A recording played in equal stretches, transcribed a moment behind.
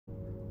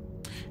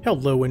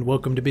Hello and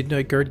welcome to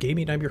Midnight Guard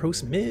Gaming. I'm your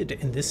host Mid,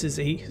 and this is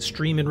a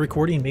stream and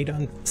recording made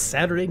on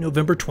Saturday,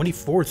 November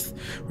 24th.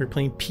 We're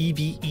playing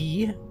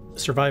PvE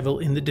Survival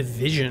in the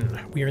Division.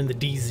 We are in the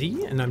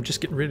DZ, and I'm just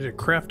getting ready to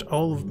craft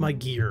all of my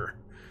gear.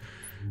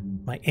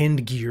 My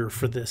end gear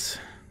for this.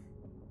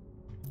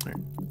 All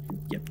right.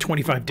 Yep,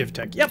 25 div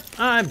tech. Yep,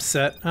 I'm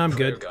set. I'm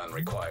good. Gun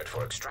required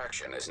for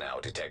extraction is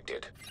now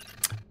detected.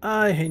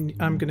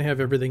 I'm gonna have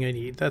everything I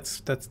need.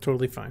 That's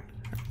totally fine.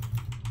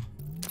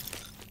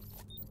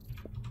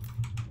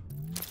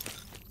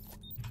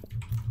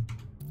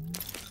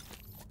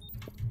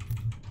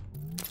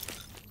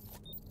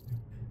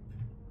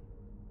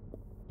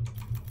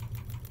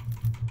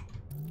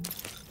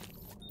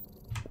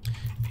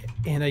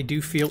 And I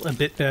do feel a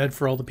bit bad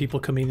for all the people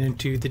coming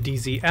into the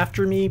DZ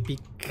after me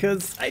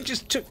because I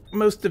just took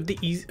most of the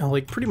easy,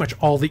 like pretty much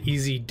all the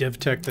easy div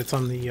tech that's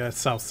on the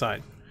south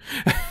side.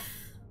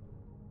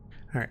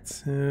 Alright,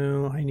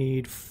 so I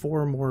need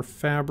 4 more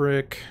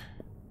fabric.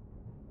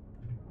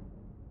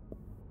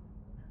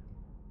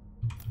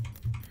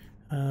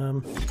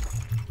 Warning.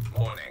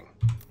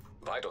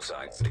 Vital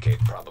signs indicate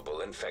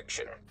probable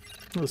infection.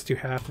 Let's do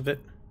half of it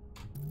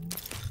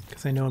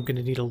because I know I'm going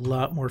to need a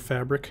lot more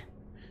fabric.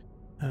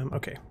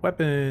 Okay,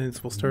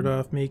 weapons. We'll start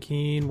off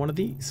making one of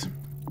these.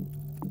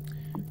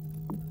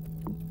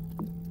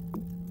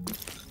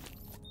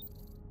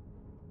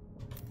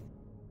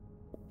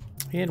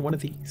 And one of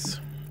these.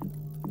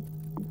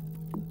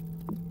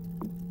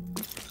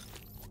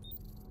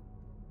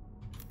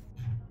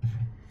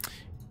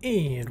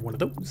 And one of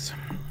those.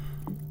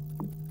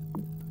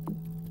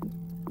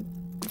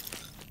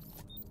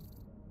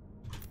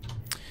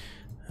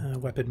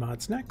 Weapon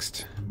mods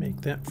next. Make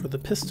that for the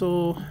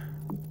pistol.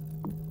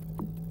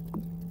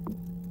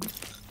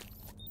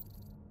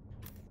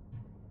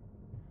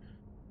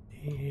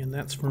 And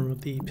that's for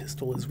the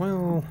pistol as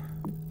well.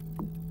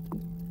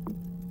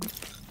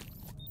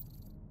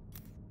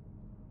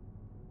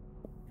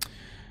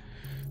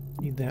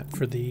 Need that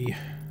for the...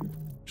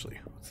 Actually,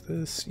 what's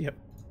this? Yep.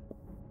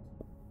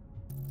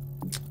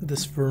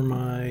 This for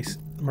my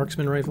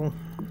marksman rifle.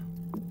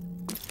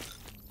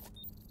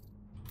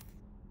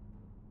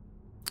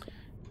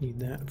 Need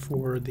that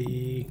for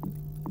the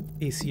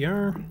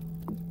ACR.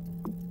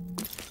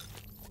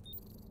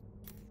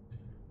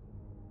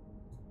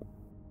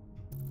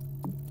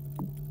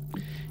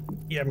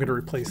 Yeah, I'm going to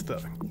replace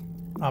the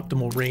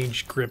optimal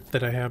range grip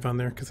that I have on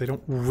there because I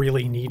don't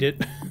really need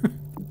it.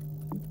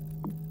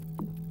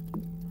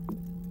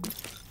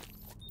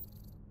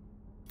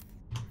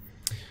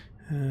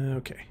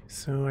 Okay,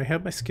 so I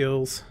have my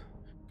skills,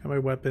 got my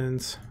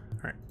weapons.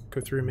 All right,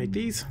 go through and make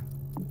these.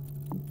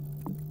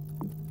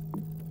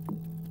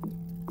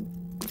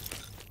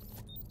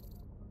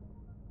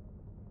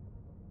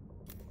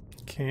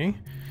 Okay,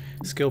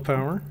 skill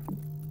power.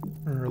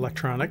 Or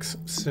electronics,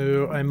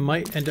 so I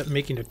might end up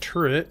making a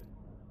turret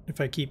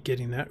if I keep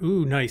getting that.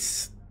 Ooh,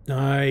 nice.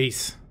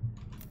 Nice.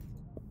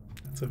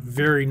 That's a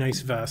very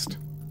nice vest.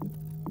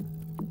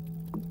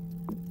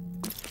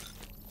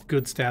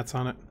 Good stats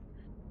on it.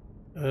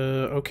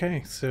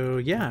 Okay, so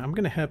yeah, I'm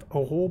gonna have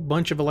a whole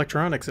bunch of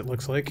electronics, it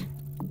looks like.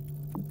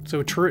 So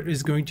a turret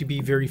is going to be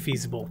very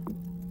feasible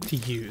to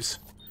use.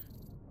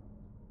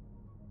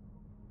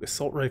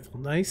 Assault rifle,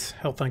 nice.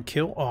 Health on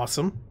kill,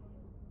 awesome.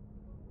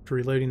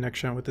 Reloading next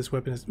shot with this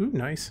weapon is ooh,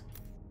 nice.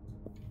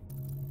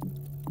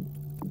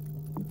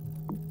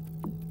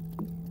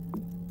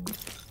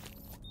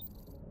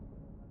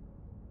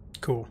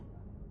 Cool.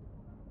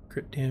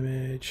 Crit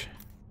damage.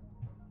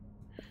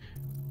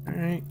 All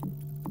right.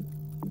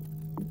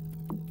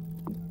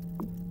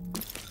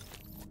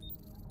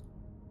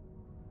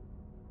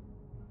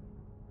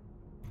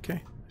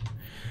 Okay.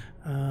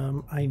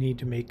 I need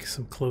to make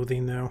some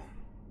clothing though,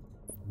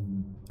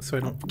 so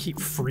I don't keep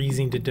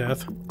freezing to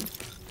death.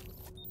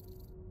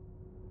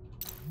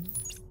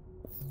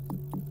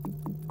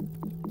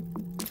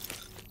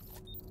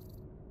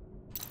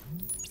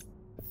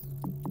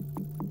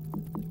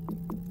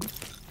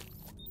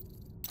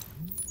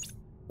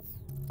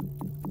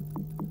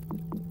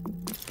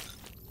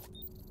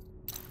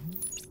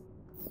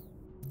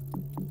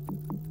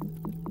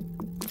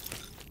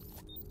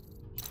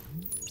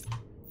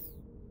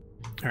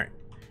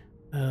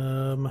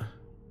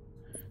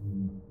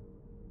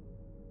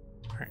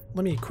 Alright,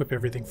 let me equip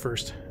everything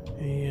first.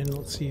 And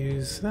let's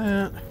use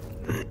that.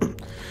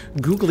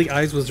 Googly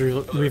Eyes was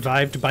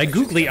revived by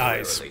Googly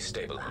Eyes.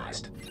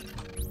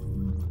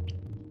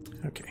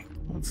 Okay,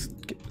 let's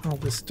get all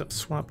this stuff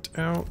swapped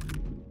out.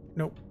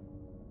 Nope.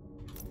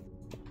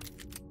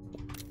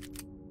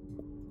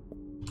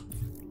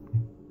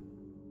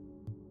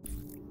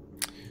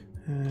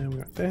 We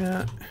got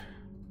that.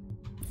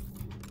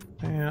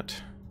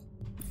 That.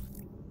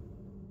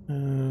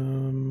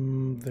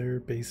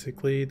 They're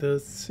basically the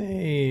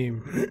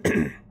same.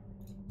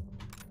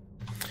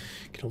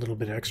 Get a little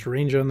bit extra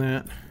range on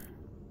that.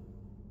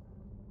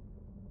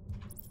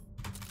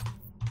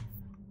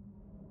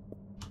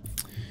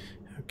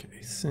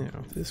 Okay, so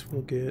this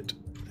will get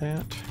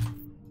that.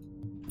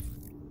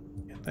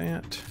 Get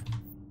that.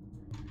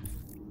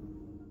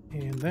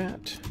 And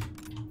that.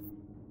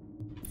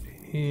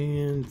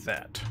 And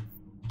that.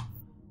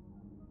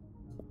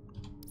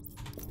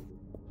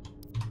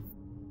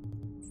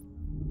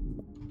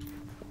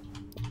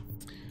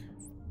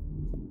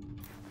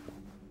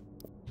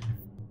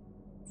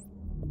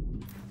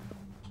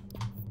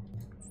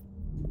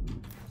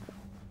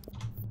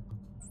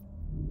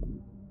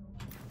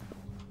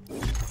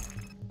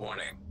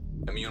 Warning.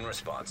 Immune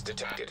response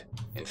detected.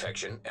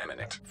 Infection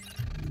imminent.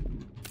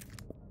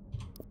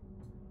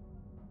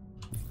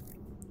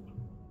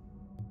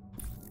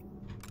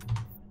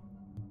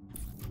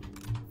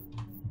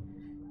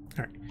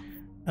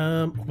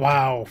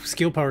 Wow,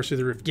 skill power through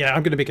the roof. Yeah,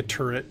 I'm gonna make a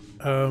turret.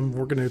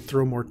 We're gonna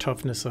throw more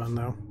toughness on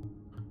though.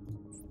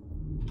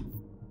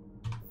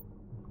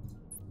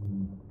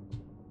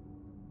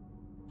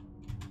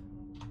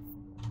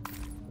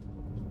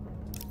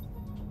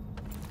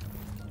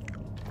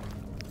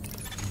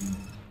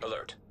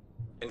 Alert.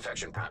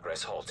 Infection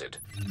progress halted.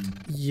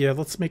 Yeah,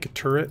 let's make a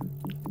turret.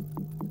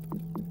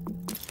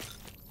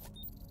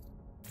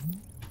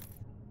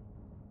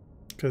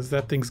 Because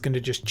that thing's gonna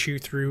just chew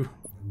through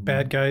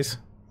bad guys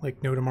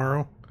like no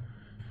tomorrow.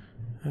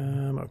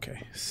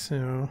 Okay,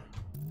 so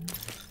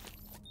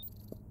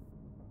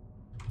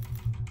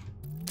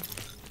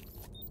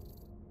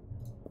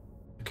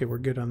okay, we're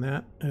good on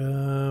that.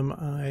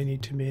 I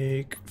need to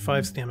make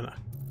 5 stamina.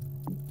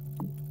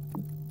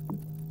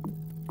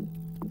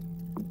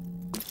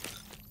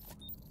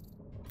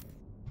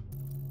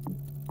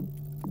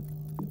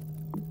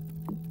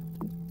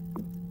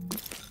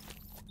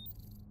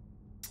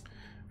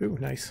 Ooh,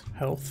 nice.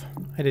 Health.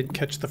 I didn't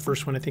catch the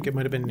first one. I think it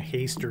might have been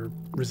haste or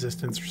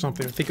resistance or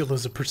something. I think it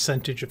was a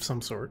percentage of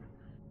some sort.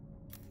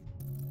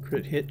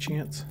 Crit hit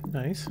chance.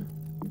 Nice.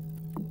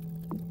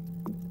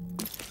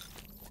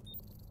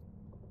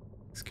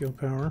 Skill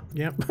power.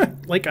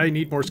 Yep. Like I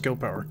need more skill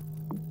power.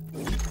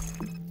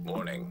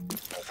 Warning.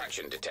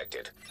 Infection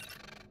detected.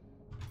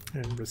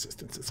 And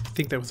resistances. I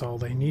think that was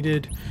all I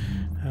needed.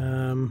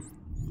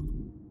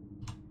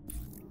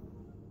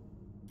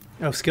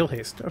 Oh, skill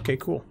haste. Okay,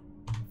 cool.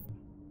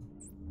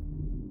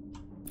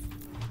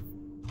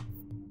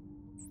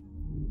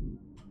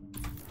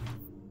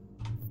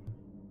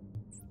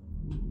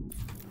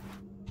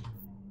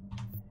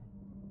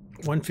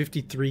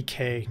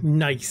 $153K.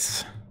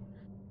 Nice.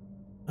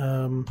 You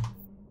know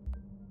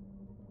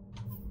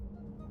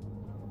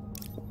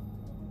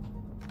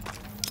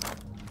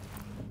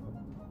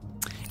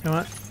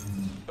what?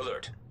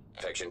 Alert.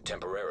 Infection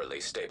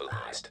temporarily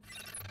stabilized.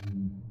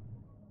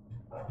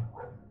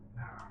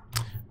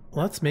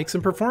 Let's make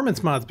some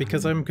performance mods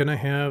because I'm gonna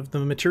have the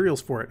materials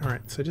for it.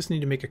 Alright, so I just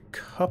need to make a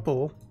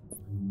couple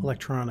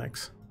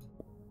electronics.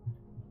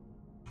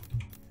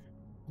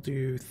 We'll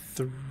do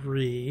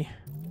 3.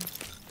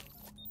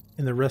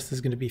 And the rest is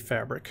going to be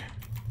fabric.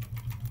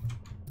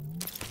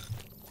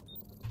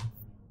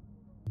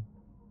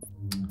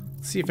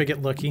 Let's see if I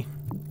get lucky.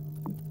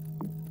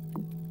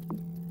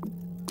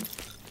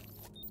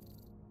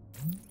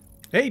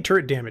 Hey,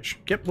 turret damage.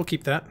 Yep, we'll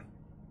keep that.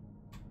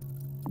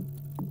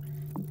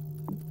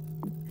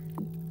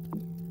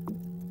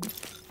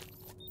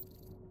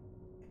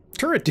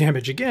 Turret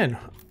damage again.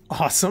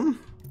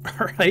 Awesome.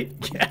 All right,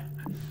 yeah.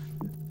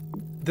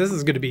 This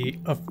is going to be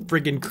a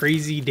friggin'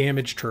 crazy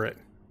damage turret.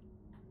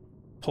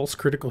 Pulse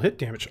critical hit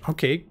damage.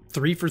 Okay,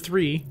 3 for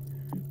 3.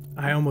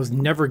 I almost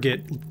never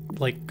get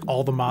like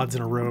all the mods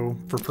in a row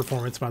for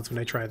performance mods when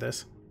I try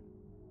this.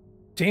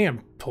 Damn,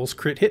 pulse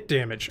crit hit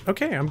damage.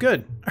 Okay, I'm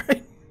good. All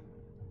right.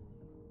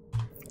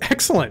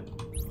 Excellent.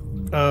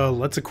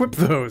 Let's equip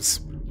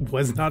those.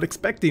 Was not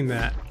expecting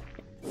that.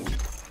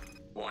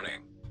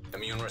 Warning.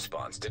 Immune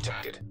response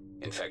detected.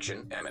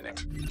 Infection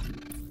imminent.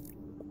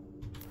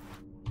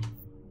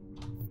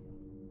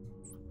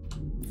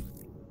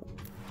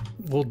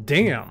 Well,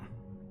 damn.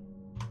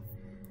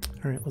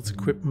 All right, let's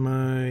equip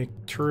my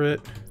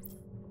turret.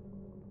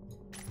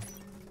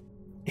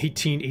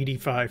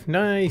 1885.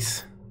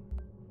 Nice.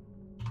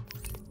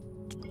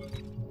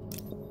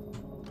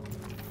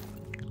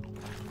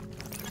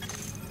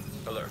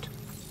 Alert.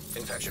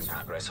 Infection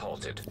progress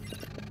halted.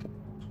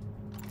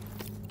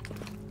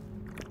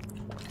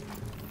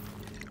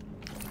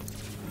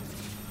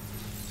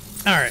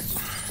 All right.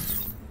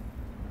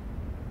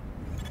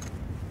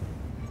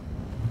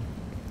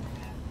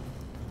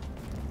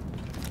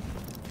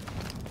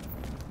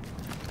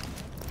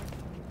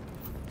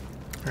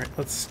 All right,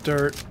 let's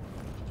start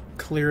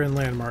clearing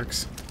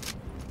landmarks.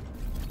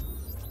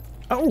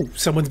 Oh,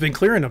 someone's been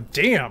clearing them.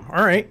 Damn.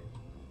 All right.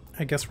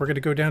 I guess we're going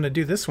to go down and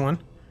do this one.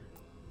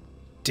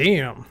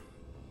 Damn.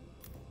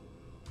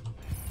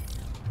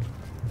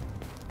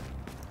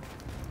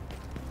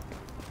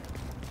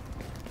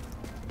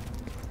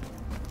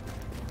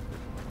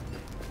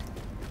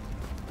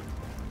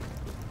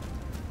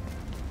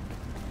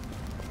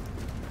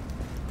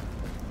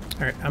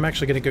 All right, I'm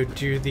actually going to go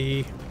do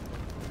the...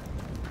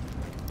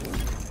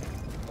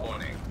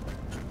 Warning.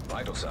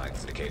 Vital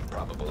signs indicate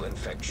probable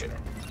infection.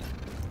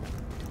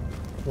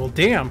 Well,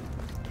 damn.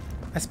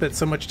 I spent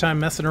so much time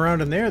messing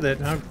around in there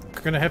that I'm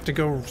going to have to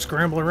go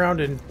scramble around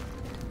and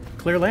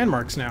clear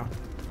landmarks now.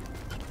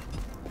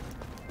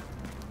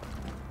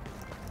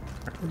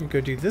 Alright, we're gonna go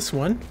do this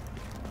one.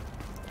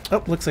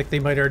 Oh, looks like they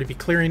might already be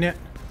clearing it.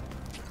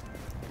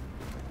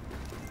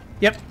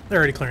 Yep, they're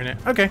already clearing it.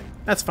 Okay,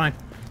 that's fine.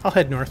 I'll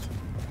head north.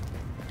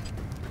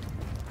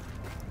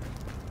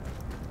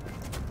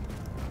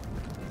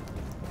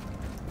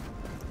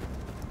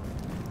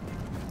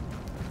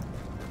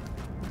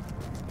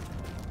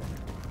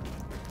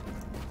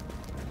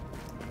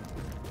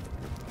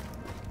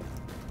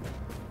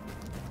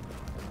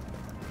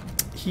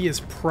 He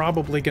is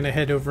probably going to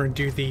head over and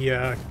do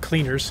the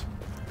cleaners.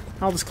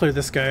 I'll just clear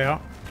this guy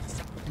out.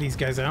 These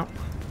guys out.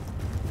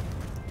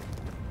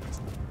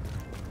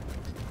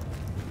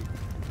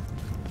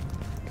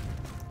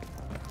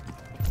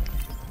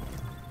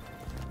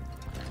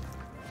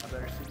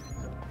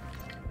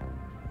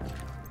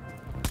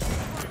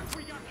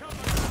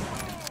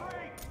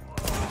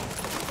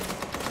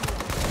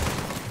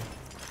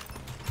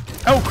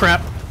 Oh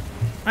crap!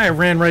 I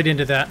ran right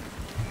into that.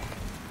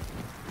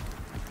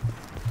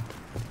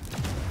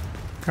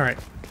 Alright.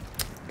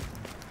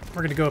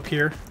 We're gonna go up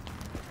here.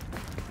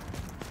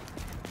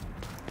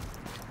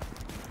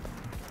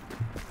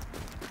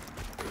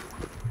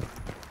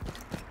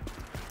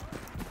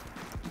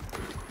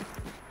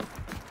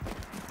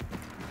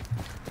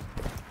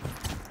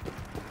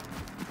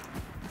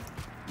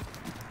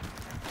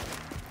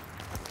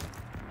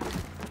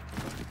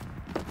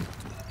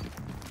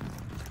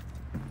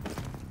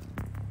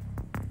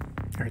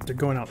 Alright, they're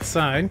going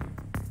outside.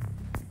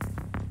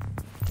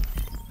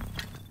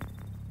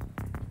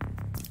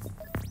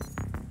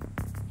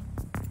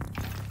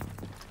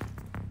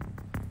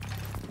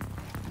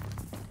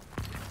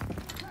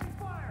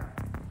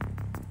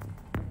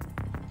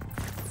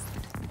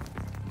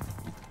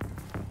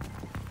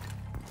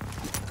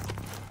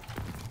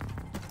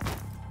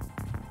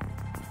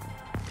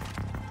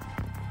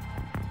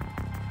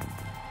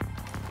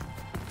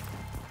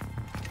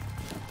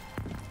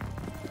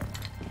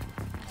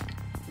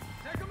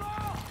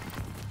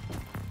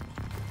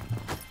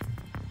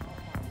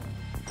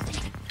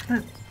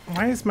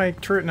 Why is my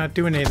turret not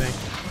doing anything?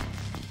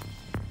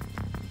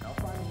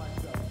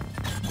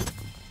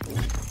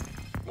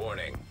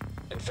 Warning.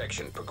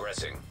 Infection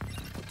progressing.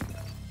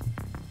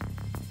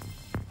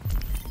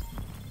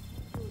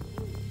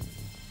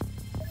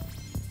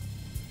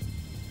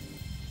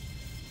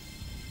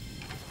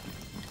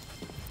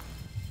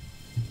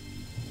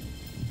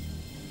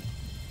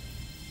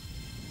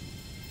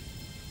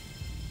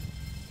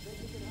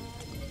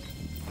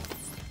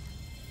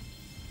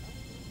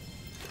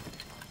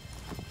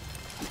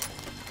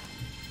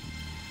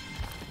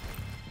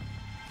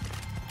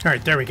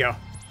 Alright, there we go.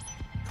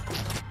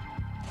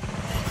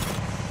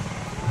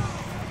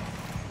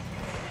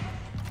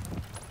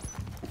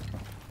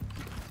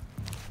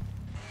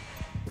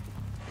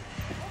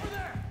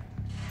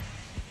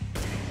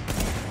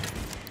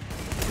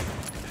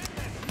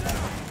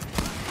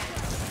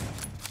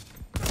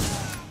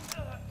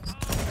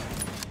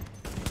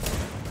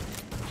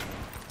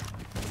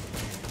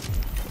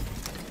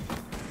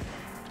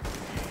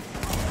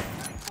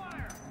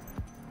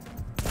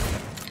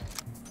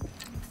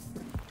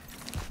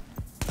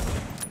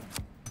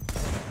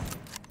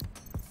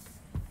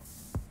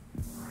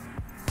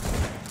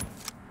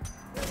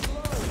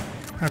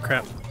 Oh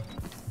crap.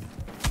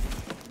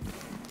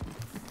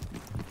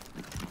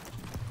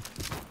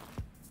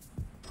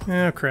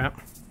 Oh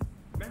crap.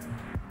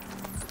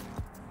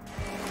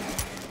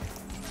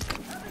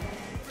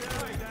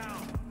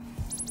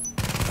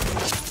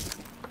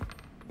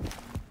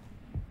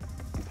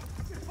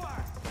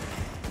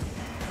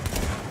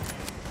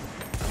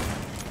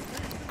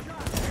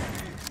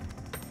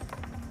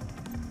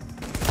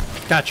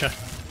 Gotcha.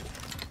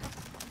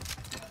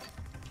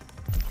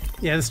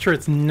 Yeah, this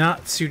turret's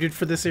not suited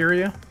for this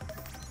area.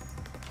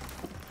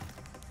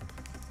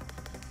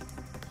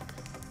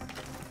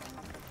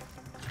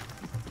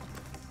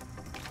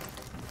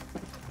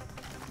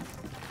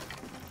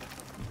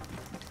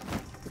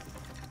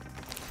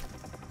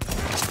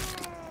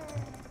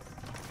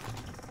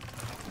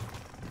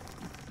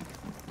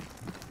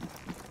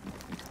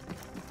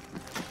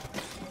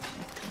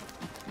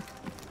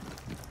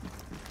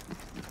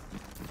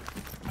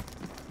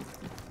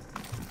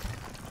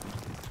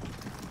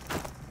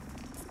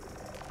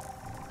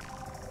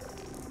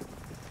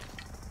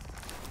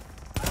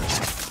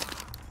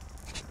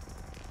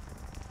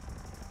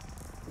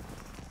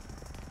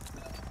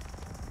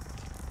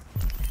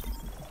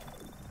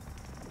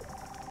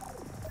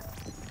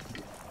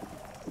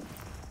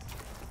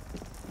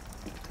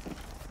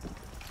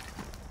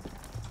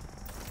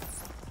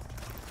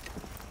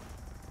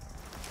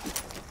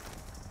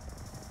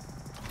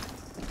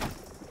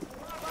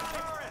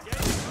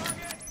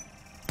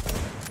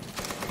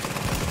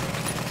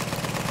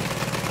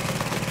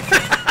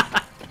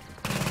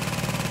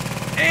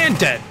 And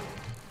dead.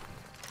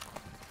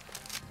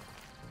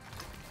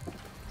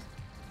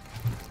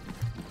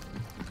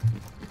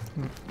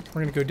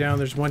 We're gonna go down.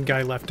 There's one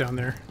guy left down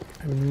there.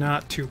 I'm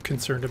not too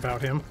concerned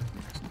about him.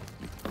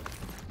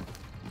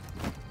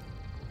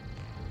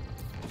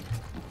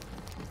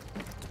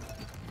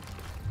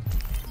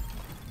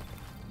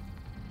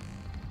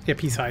 Yep,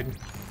 he's hiding.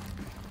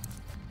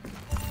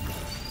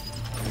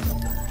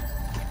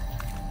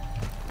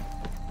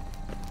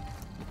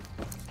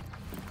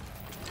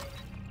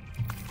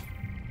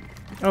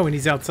 Oh, and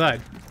he's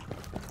outside.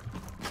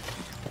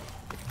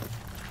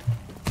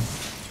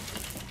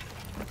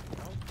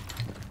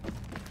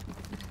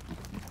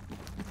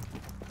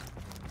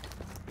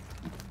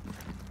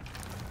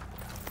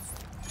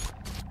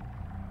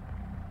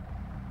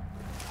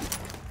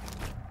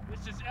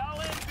 This is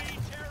LNB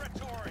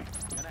territory.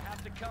 Gonna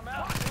have to come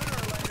out sooner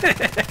or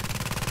later.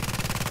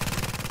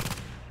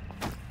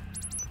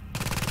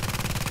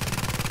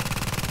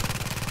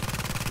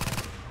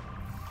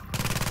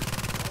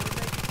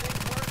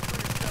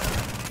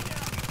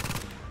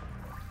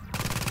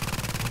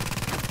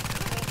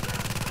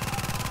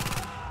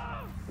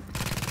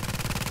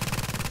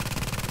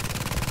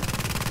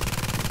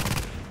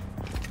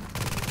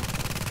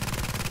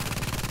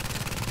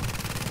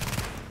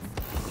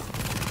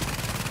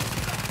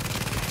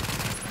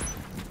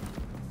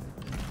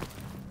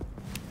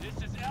 This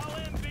is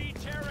LNB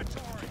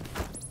territory.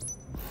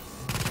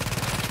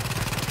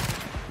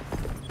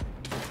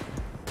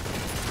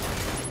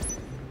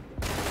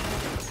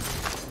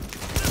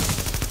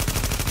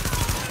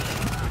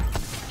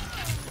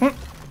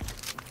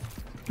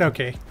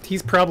 Okay,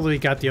 he's probably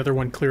got the other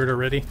one cleared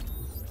already.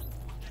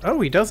 Oh,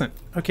 he doesn't.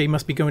 Okay, he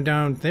must be going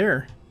down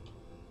there.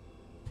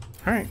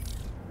 Alright.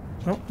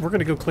 Well, we're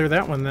gonna go clear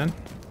that one then.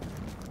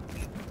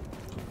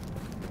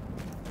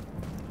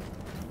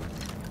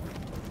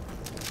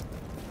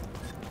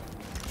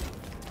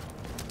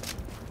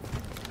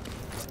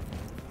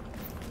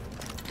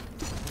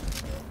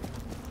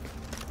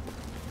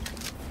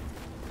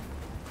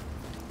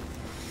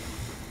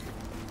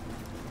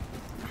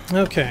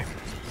 Okay.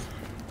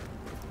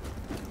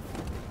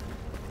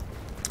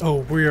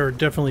 Oh, we are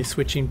definitely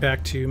switching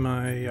back to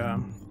my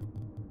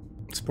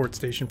sports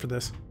station for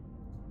this.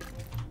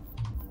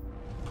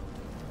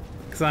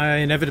 Because I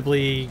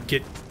inevitably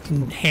get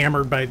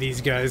hammered by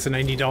these guys and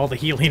I need all the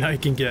healing I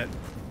can get.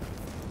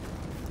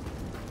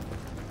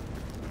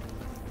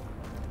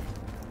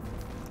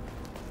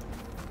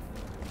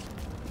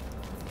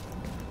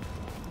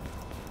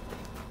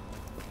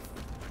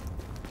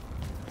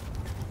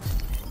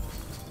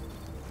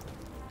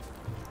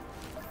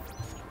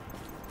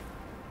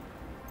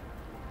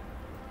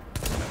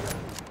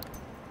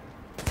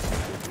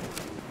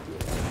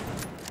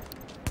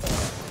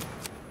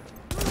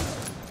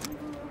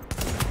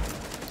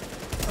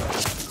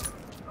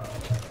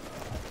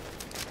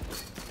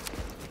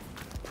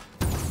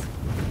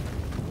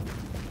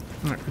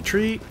 Alright,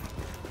 retreat.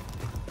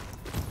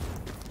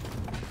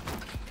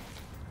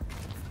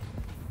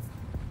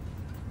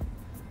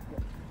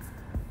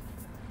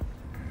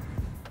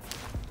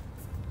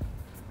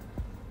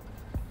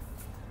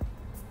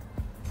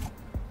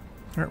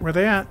 Alright, where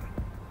they at?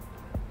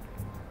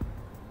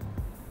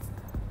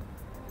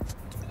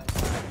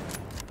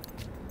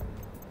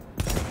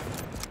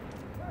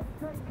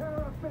 Take care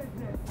of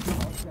business.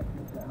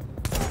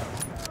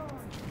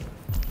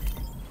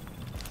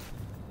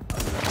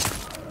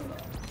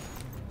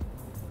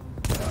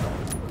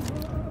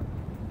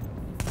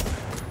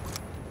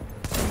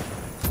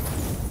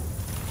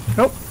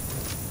 Nope.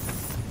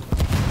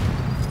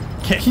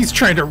 Yeah, he's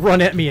trying to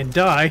run at me and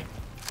die.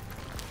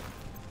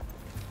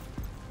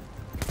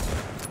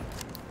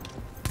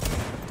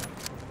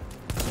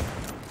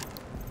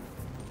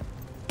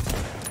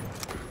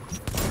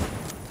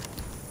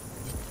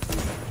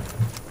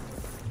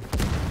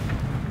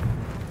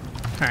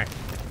 Alright.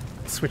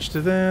 Switch to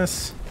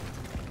this.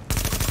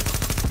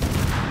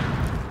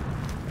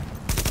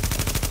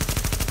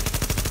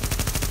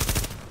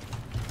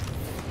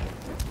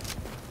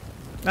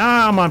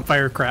 Ah, I'm on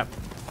fire, crap.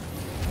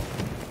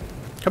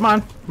 Come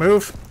on,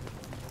 move.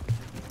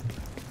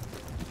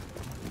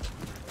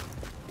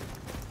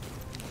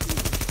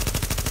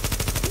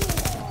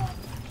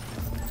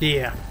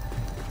 Yeah.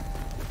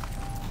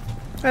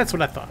 That's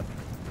what I thought.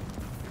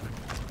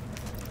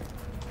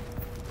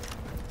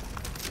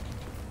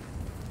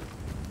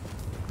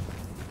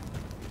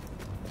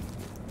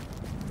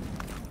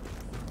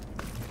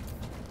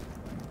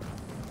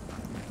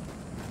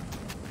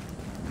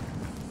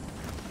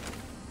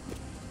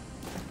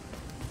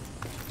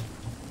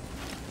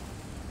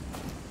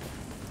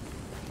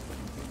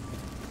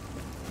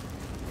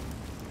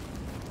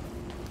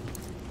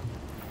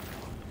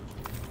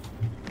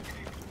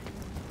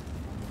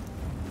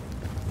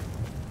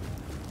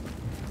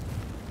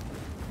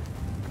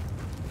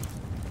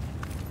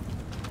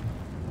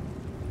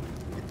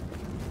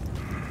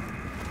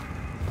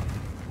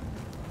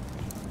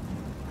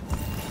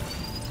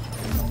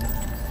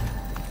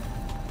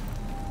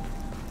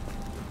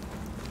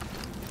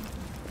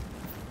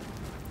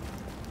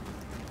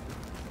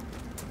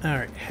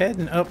 Alright,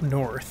 heading up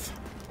north.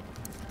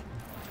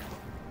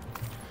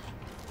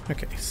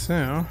 Okay,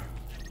 so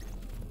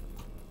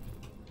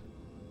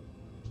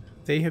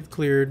they have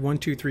cleared 1,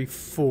 2, 3,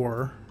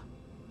 4.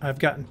 I've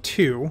gotten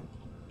 2.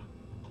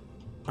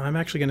 I'm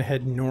actually going to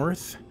head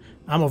north.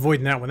 I'm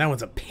avoiding that one. That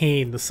one's a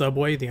pain. The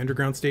subway, the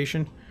underground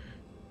station.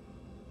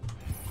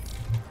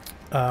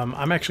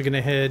 I'm actually going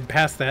to head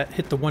past that,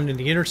 hit the one in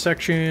the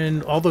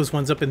intersection. All those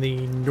ones up in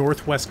the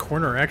northwest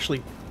corner are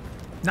actually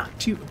not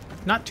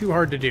too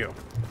hard to do.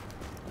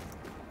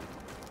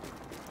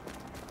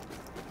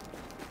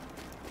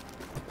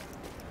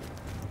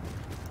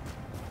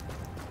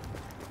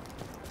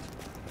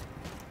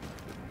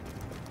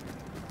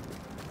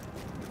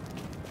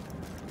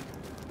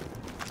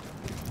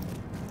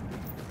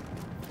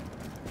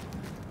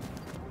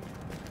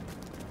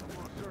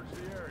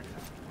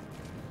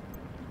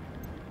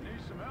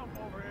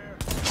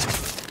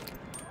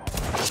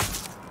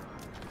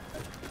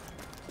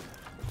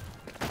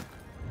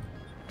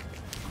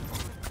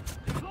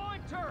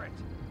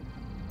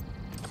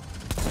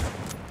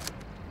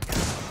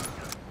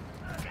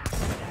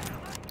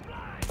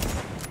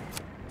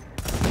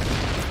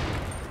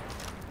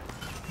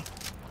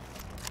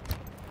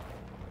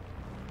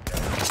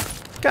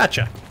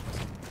 Gotcha.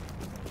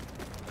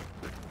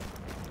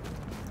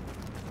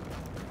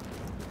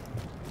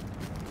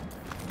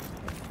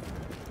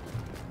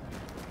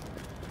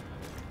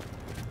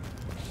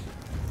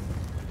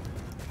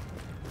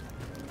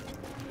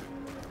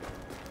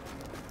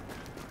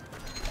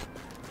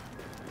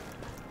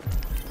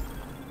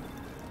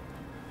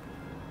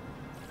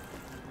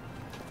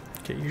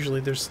 Okay,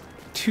 usually there's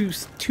two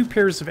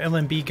pairs of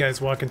LMB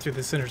guys walking through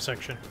this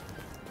intersection.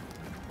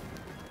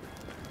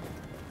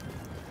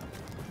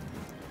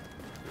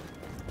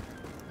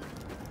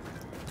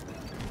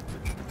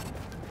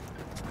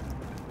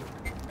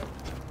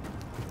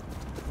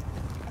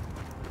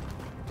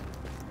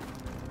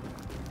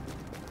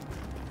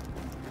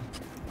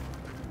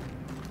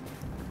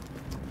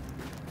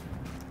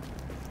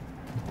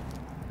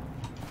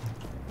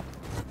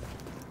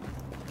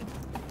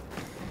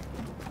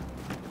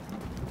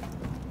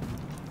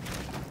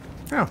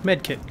 Oh,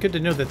 medkit. Good to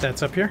know that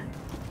that's up here.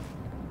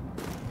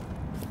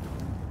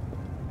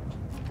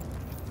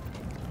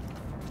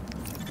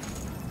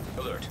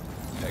 Alert.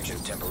 Infection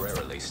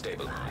temporarily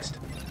stabilized.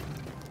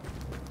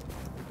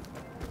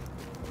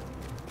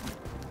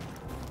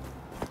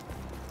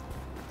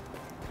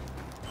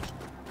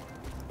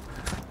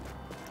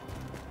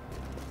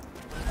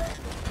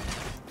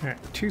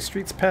 Alright, 2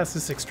 streets past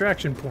this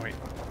extraction point.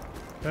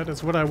 That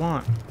is what I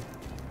want.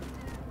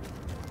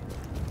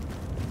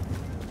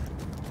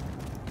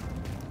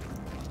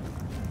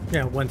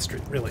 Yeah, 1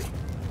 street, really.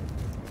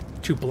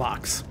 2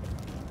 blocks.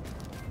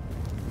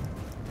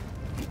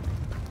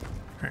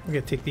 Alright, we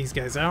gotta take these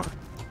guys out.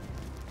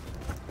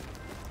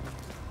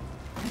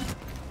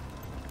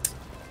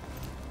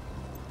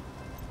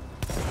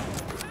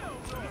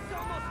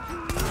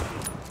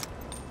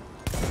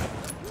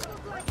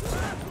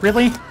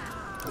 Really?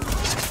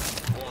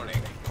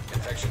 Warning.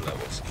 Infection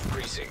levels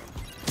increasing.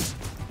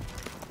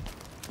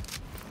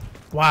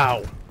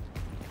 Wow.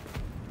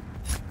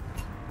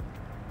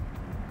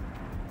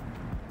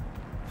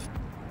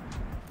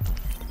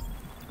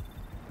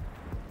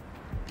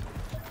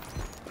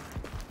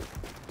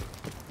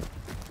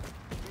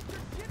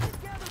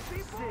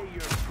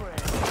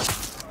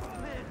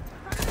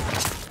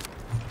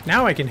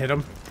 Now I can hit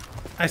him.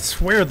 I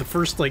swear the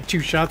first, like, 2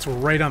 shots were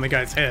right on the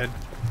guy's head.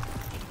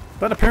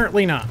 But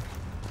apparently not.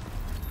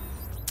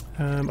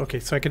 Okay,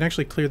 so I can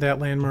actually clear that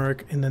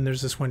landmark, and then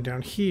there's this one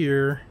down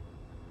here.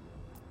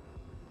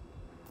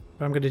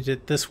 But I'm going to do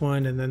this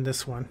one and then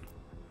this one.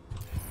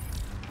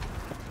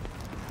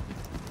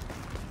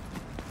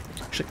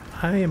 Actually,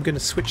 I am going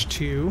to switch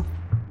to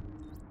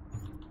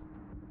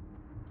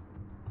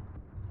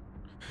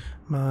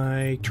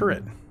my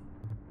turret.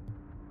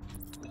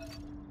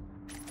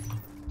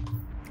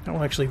 That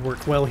will actually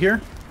work well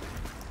here.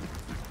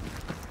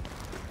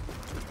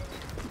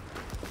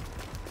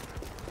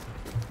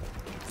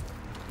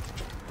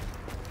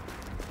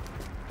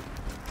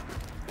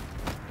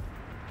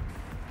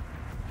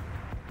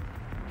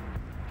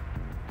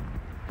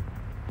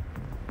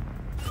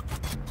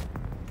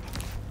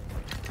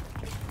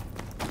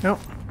 Nope.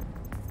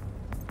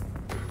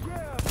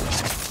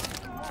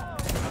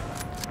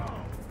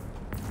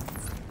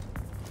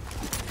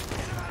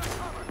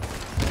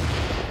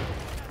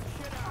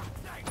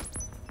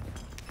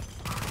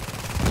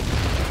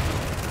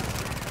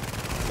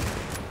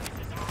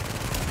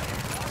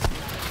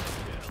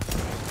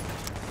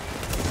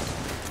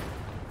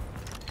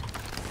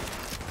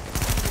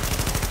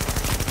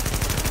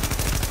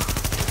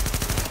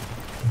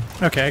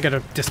 Okay, I gotta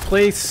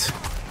displace.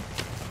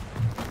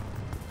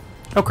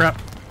 Oh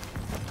crap.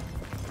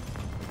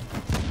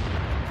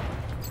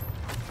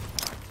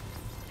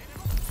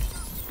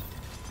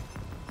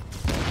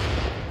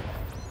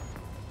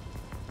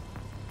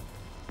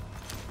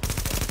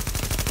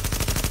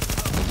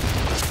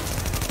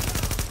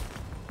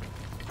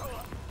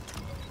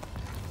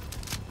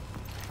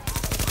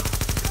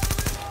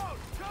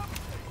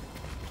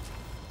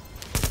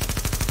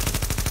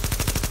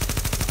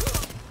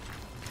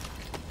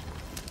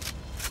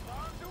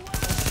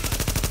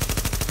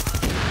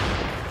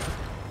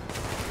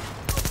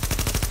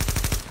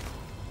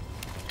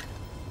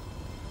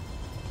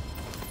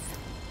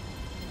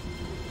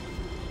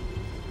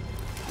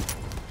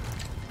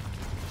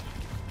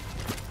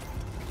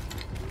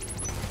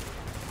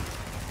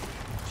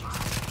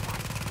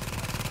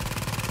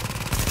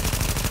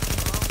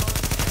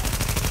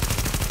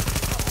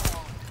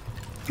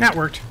 That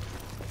worked.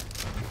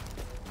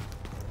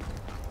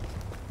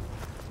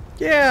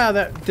 Yeah,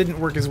 that didn't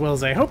work as well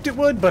as I hoped it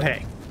would, but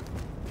hey.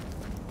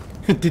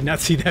 Did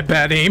not see that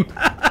bad aim.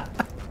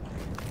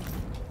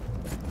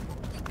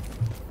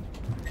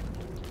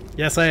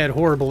 Yes, I had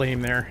horrible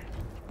aim there.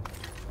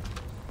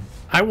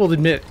 I will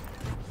admit,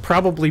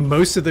 probably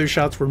most of those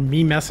shots were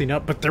me messing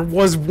up, but there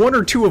was one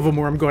or two of them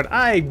where I'm going,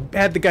 I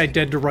had the guy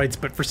dead to rights,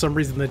 but for some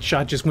reason that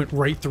shot just went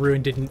right through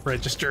and didn't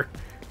register.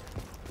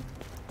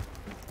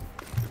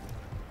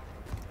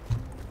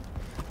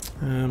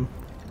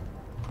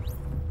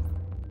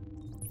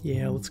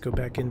 Yeah, let's go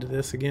back into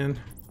this again.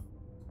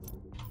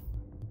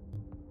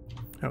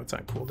 Oh, it's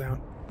on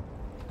cooldown.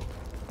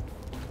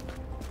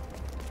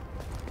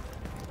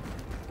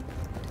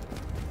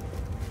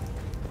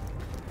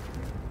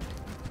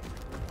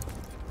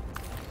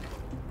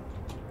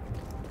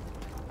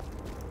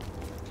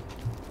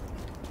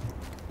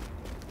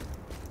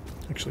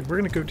 Actually, we're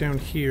going to go down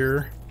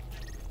here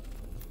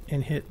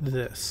and hit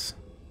this,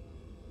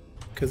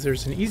 because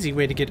there's an easy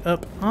way to get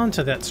up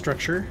onto that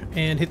structure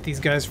and hit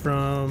these guys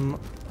from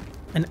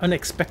an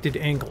unexpected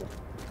angle.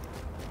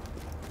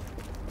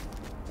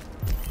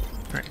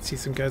 Alright, see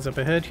some guys up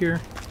ahead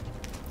here.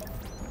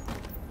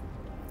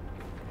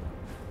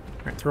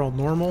 Alright, they're all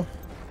normal.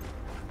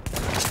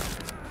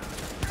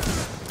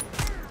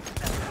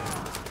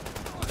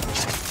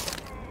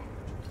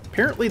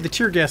 Apparently the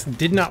tear gas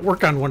did not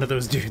work on one of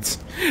those dudes.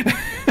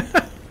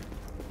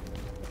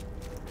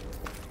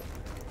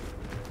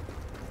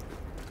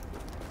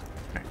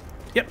 Right.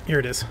 Yep, here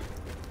it is.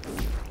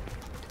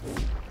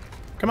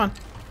 Come on.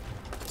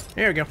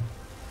 There we go.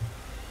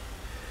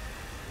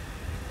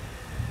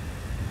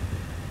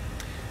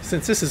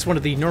 Since this is one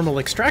of the normal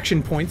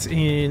extraction points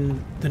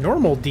in the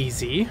normal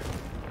DZ,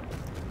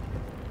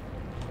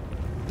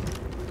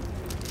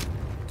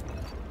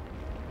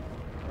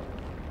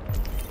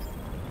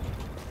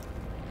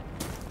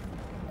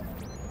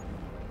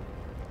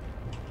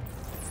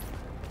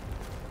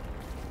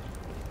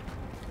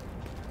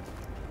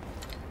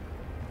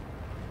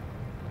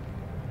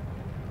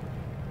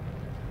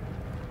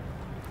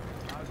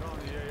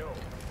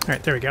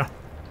 alright, there we go.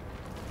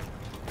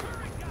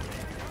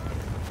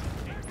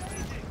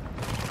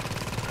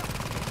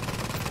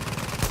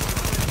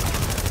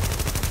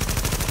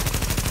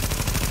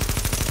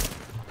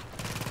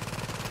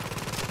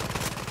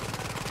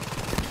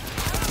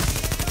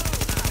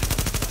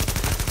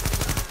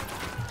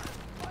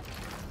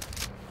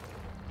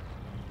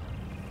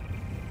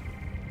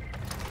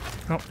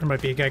 Oh, there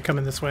might be a guy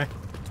coming this way.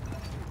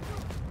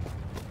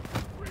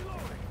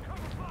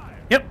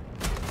 Yep.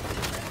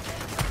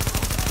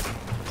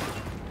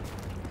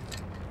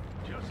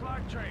 Just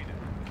like training.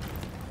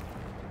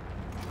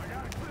 I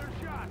got a clear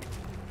shot.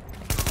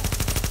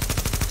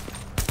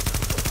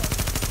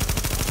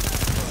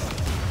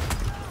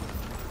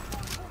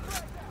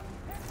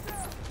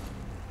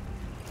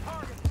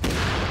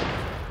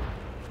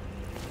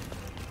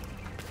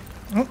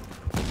 Oh.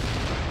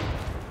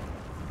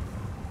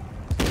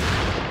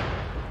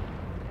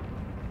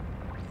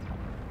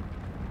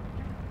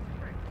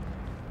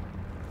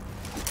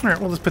 Alright,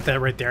 we'll just put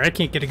that right there. I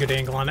can't get a good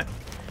angle on it.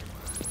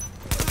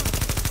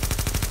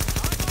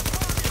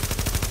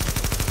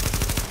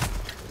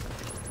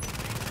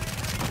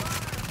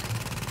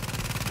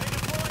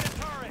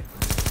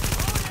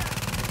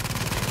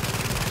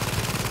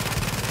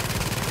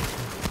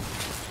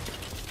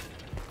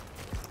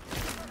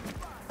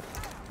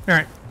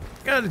 Alright,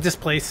 gotta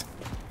displace.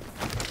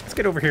 Let's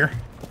get over here.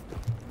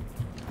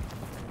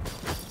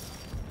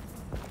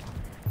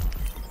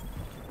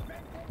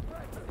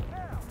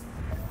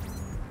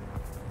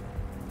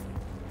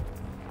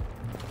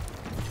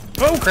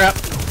 Oh crap!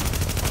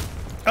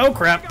 Oh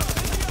crap!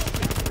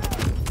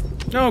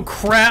 Oh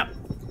crap!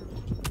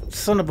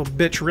 Son of a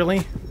bitch,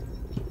 really?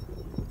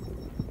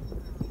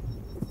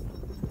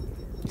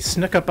 He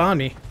snuck up on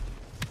me.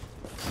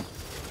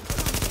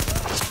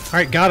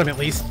 Alright, got him at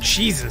least.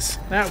 Jesus,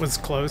 that was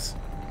close.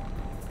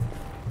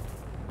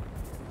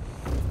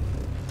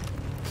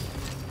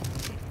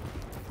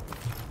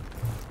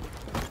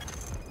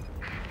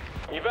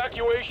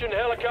 Evacuation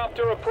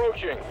helicopter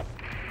approaching.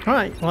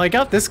 Alright, well I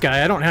got this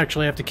guy. I don't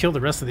actually have to kill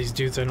the rest of these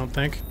dudes, I don't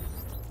think.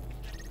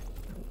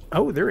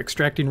 Oh, they're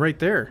extracting right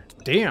there.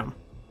 Damn.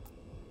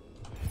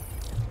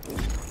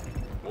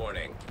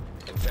 Warning.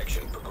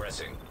 Infection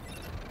progressing.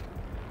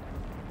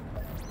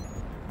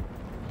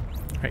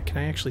 Alright, can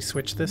I actually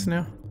switch this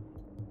now?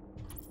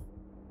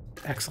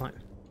 Excellent.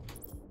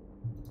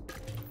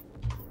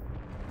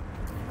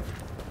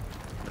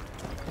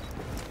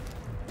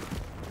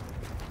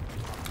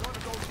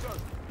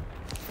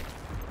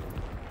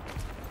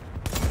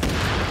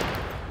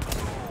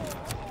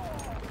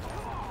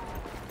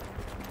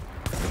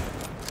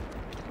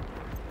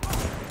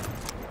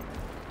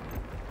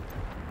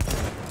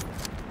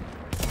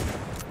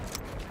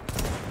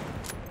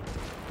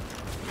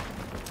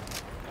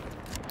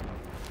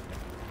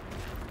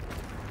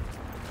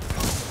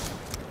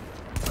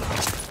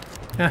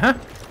 Uh-huh.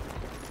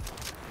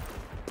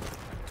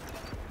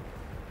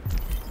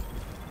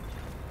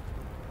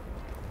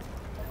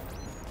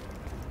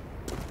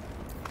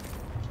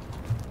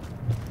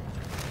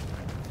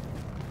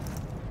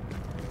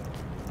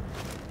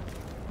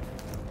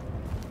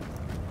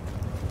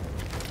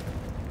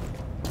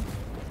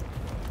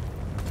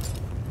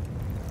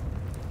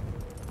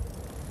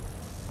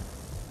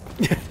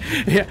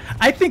 Yeah,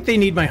 I think they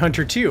need my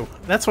hunter too.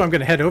 That's why I'm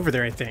going to head over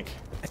there, I think.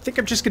 I think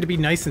I'm just going to be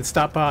nice and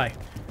stop by.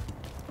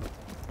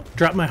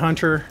 Drop my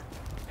hunter,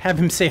 have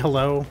him say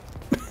hello.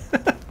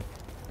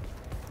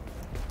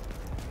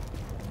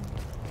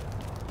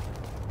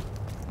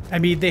 I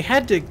mean, they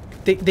had to...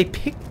 They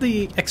picked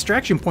the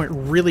extraction point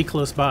really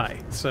close by,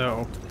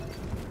 so...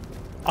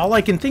 all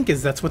I can think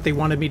is that's what they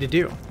wanted me to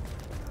do.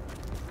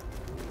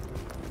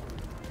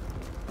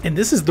 And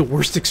this is the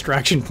worst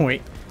extraction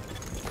point.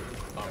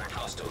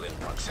 Hostile in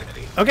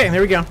proximity. Okay,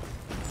 there we go.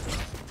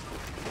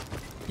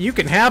 You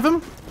can have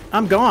him.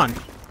 I'm gone.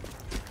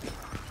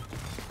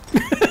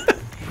 60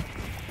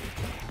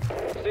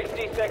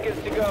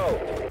 seconds to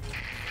go.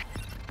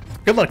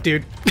 Good luck,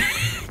 dude.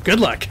 Good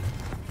luck.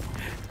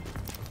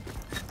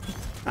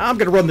 I'm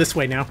gonna run this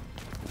way now.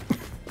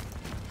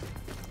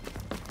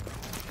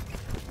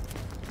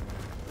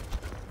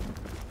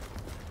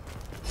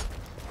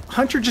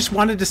 Hunter just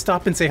wanted to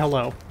stop and say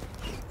hello.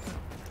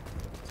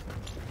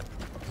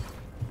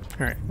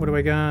 Alright, what do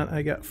I got?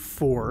 I got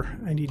 4.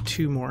 I need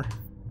 2 more.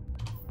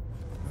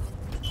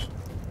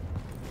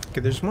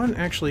 Okay, there's one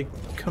actually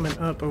coming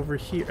up over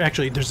here.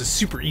 Actually, there's a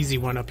super easy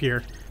one up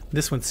here.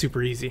 This one's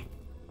super easy.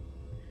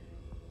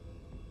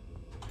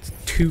 It's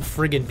 2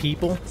 friggin'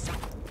 people.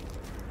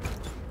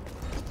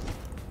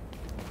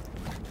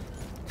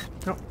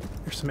 Oh,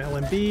 there's some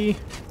LMB.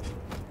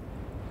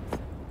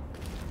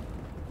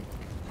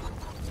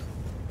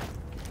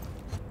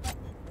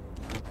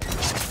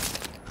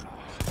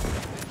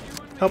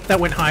 Oh, that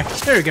went high.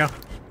 There you go.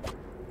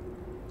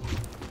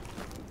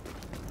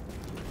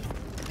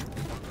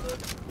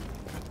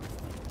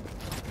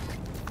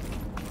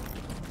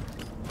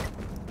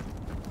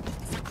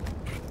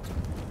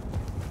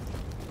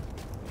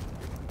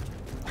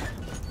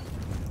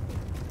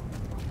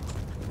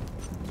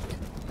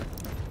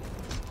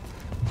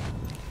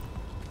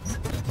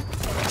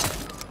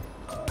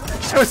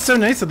 That was so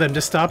nice of them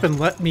to stop and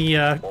let me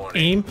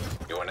aim.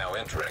 You are now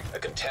entering a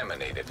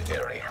contaminated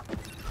area.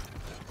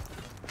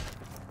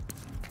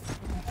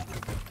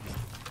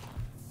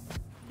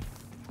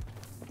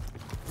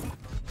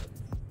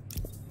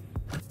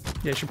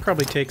 Yeah, I should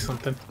probably take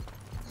something.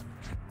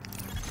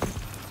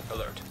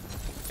 Alert.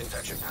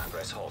 Infection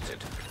progress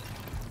halted.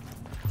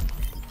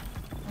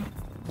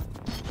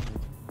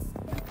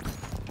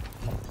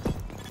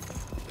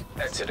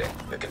 Exiting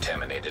the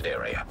contaminated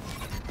area.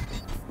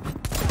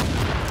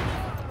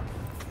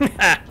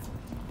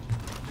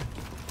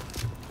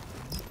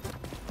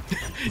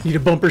 Need a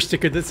bumper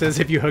sticker that says,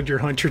 "Have you hugged your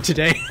hunter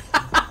today?"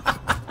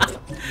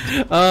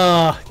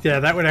 Yeah,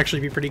 that would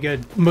actually be pretty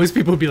good. Most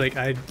people would be like,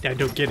 I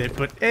don't get it,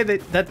 but hey,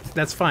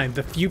 that's fine.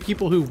 The few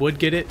people who would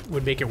get it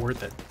would make it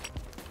worth it.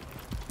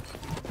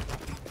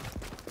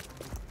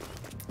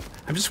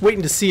 I'm just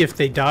waiting to see if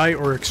they die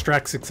or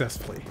extract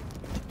successfully.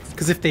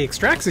 Because if they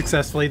extract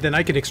successfully, then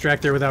I could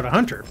extract there without a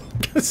hunter.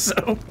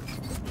 So...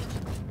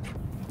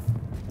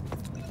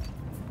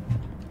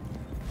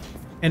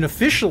 And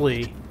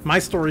officially, my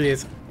story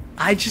is,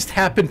 I just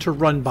happened to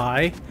run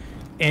by,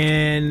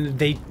 and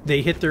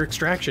they hit their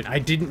extraction. I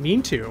didn't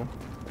mean to.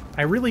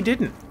 I really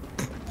didn't.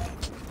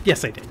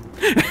 Yes, I did.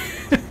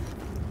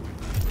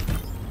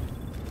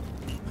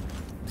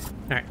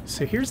 Alright,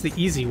 so here's the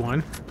easy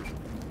one.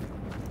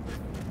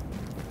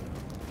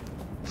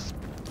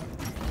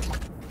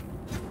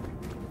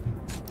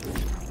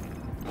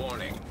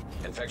 Warning.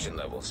 Infection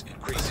levels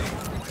increasing.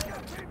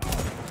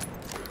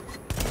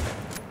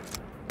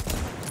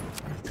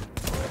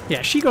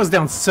 Yeah, she goes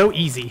down so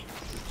easy.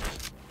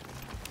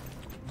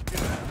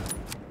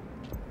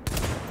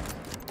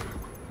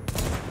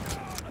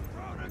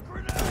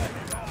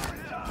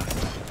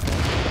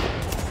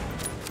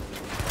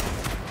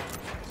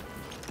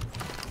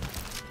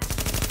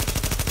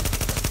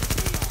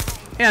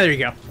 Yeah, there you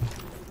go.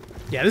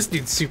 Yeah, this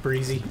dude's super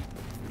easy.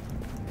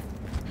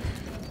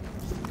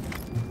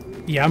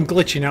 Yeah, I'm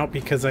glitching out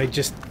because I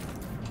just...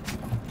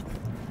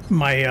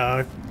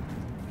 My,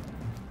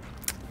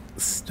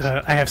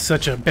 I have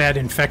such a bad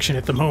infection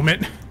at the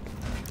moment.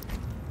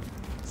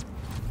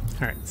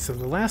 Alright, so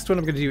the last one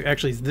I'm going to do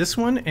actually is this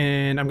one,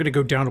 and I'm going to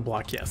go down a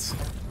block, yes.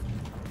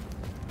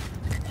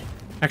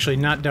 Actually,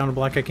 not down a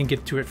block, I can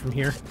get to it from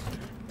here.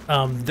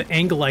 The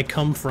angle I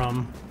come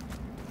from...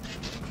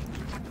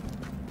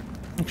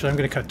 Actually, I'm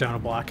going to cut down a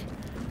block,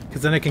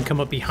 because then I can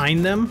come up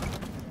behind them,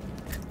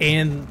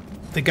 and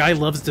the guy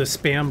loves to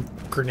spam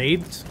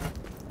grenades,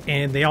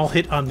 and they all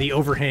hit on the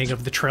overhang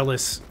of the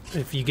trellis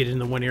if you get in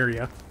the one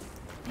area.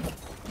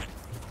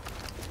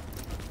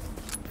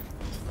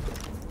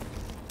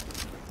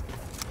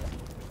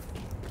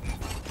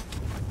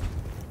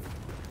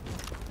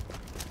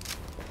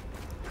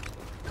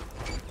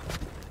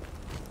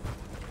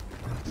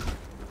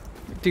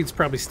 Dude's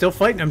probably still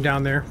fighting him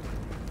down there.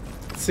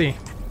 Let's see.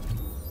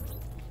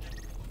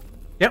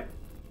 Yep.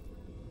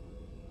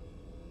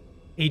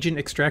 Agent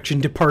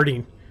extraction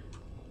departing.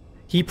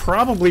 He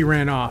probably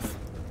ran off.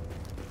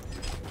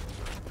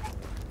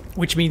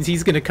 Which means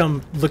he's going to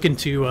come looking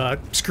to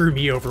screw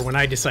me over when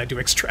I decide to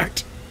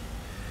extract.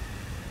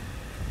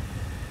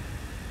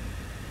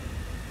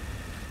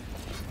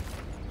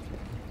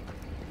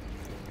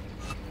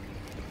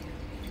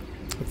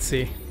 let's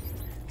see.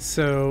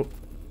 So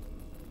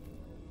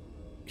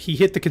he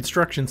hit the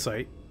construction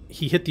site.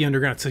 He hit the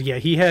underground. So yeah,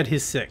 he had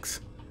his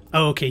 6.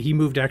 Oh, okay, he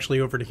moved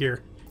actually over to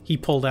here. He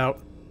pulled out.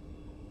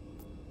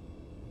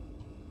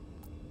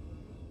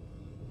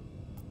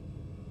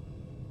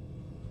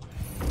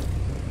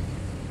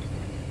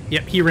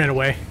 Yep, he ran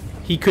away.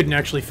 He couldn't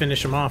actually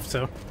finish him off,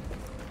 so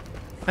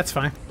that's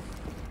fine.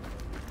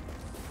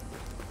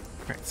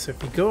 Alright, so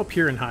if you go up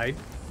here and hide.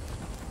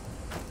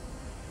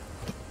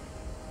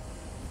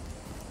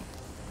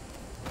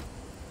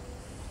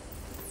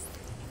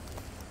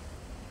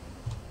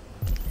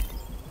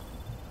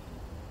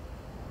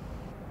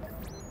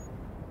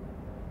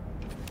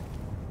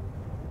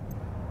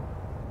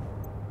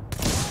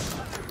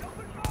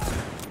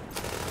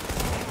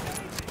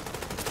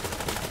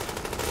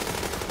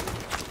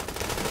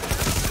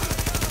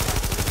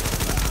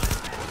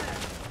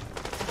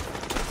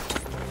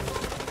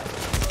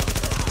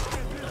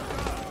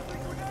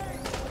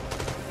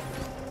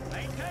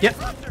 Yep.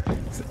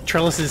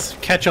 Trellises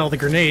catch all the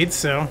grenades,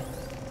 so...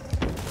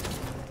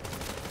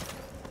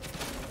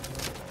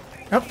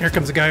 Oh, here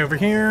comes a guy over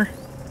here.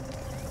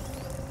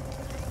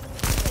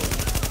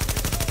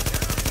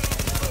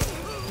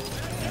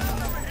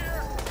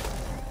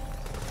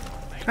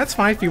 That's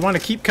fine. If you want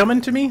to keep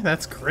coming to me,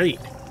 that's great.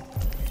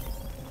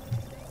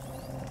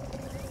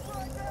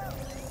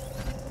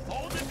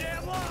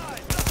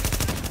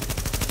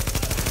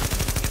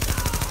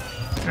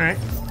 Alright,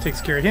 takes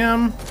care of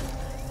him.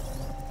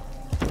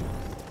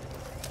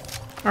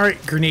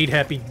 Alright, grenade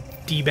happy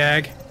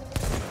D-bag.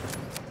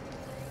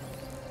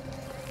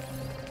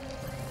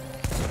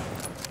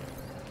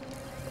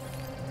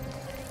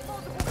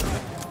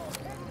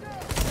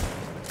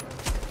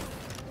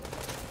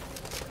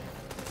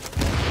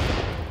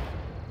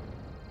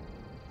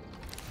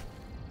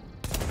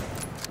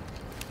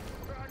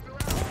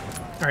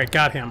 Alright,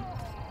 got him.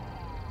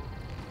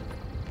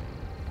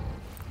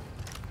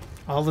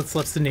 All that's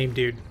left's the name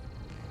dude.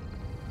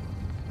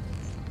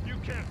 You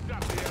can't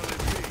stop the LSD.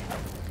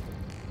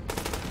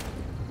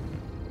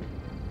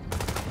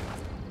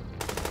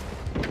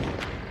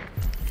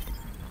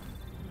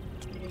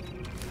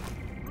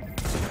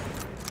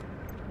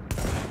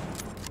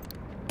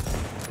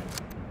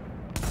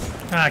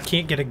 Ah, I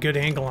can't get a good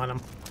angle on him.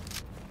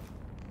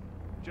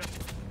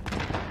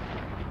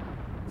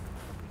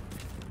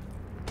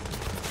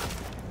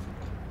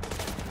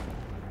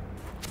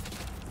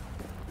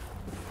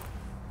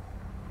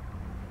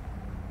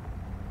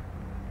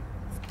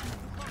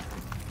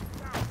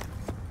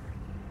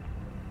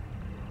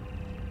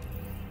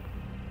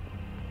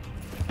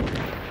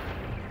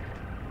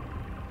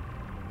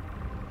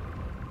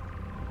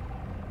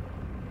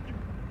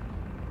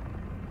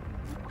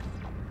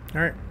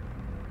 Alright.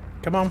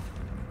 Come on.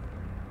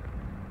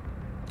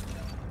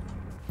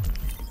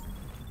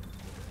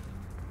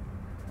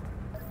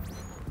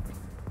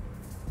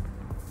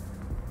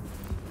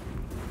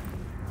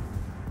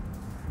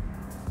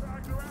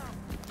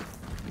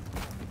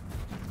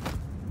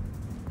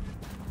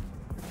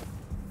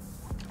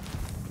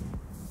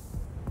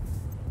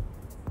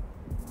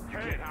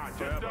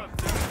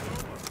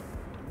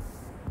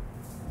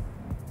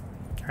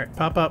 Alright,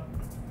 pop up.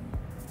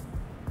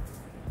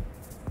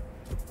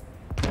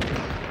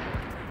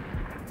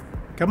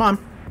 Come on.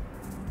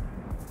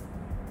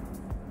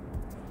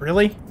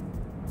 Really?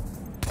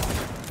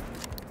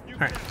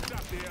 Alright.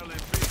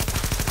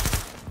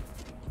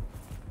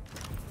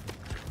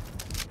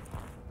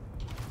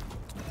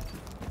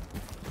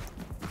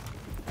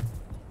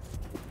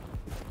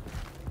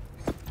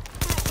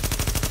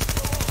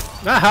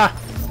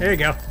 Aha! There you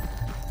go.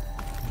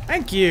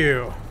 Thank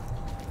you.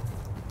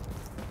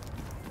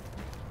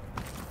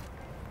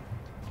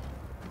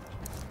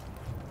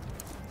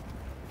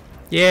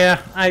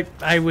 Yeah,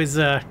 I was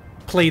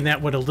playing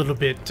that one a little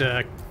bit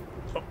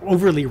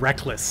overly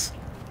reckless.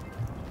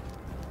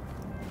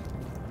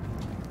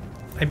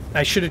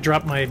 I should have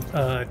dropped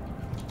my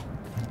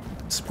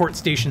support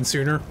station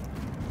sooner.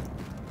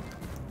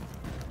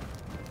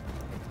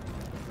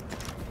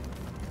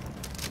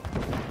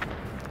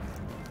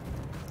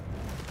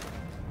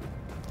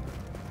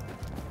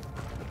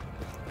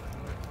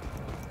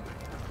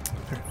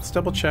 Alright, let's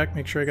double check,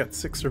 make sure I got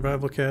 6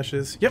 survival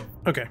caches. Yep,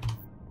 okay.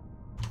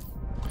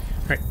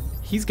 Alright,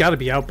 he's got to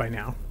be out by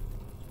now.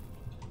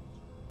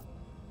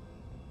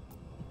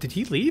 Did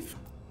he leave?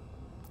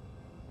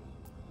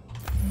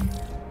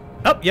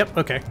 Oh, yep,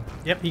 okay.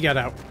 Yep, he got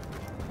out.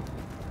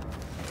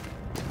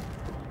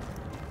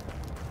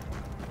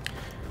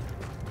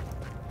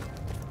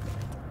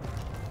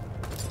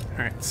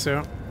 Alright,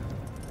 so...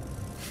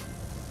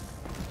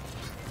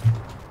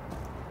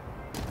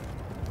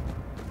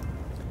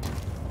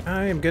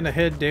 I am going to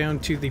head down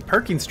to the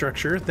parking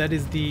structure. That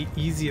is the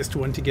easiest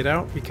one to get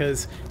out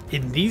because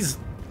in these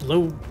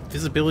low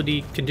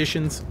visibility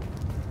conditions,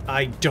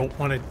 I don't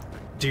want to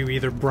do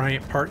either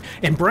Bryant Park.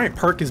 And Bryant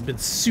Park has been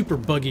super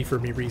buggy for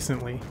me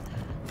recently.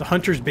 The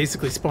hunters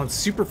basically spawn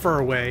super far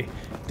away.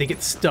 They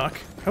get stuck.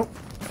 Oh.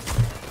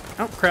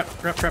 Oh, crap,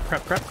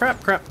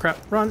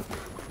 crap, run.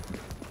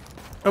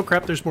 Oh,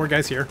 crap, there's more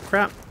guys here.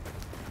 Crap.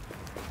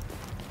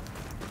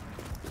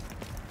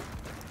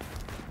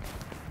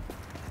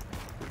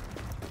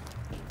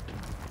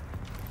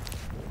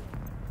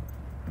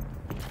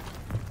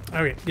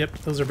 Okay, yep,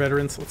 those are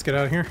veterans. Let's get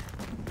out of here.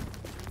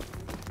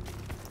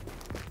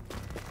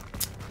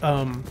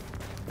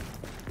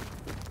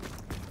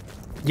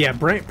 Yeah,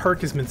 Bryant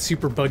Park has been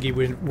super buggy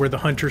where the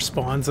hunter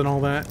spawns and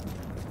all that.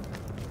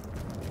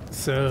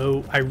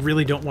 So I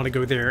really don't want to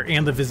go there,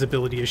 and the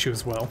visibility issue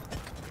as well.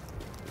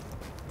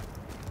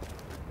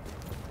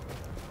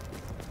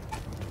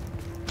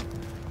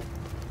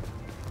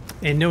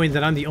 And knowing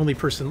that I'm the only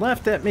person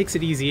left, that makes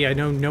it easy. I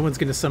know no one's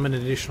going to summon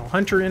an additional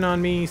hunter in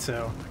on me,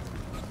 so...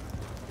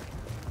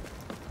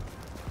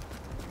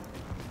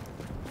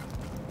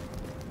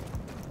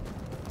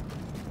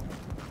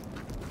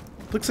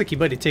 Looks like he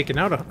might have taken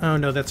out a... Oh,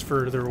 no, that's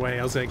further away.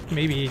 I was like,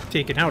 maybe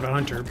taken out a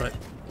hunter, but...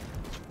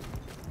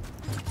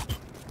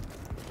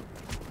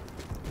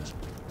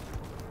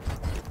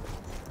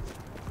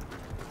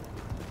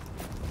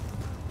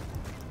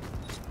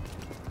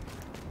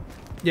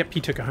 Yep, he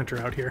took a hunter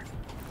out here.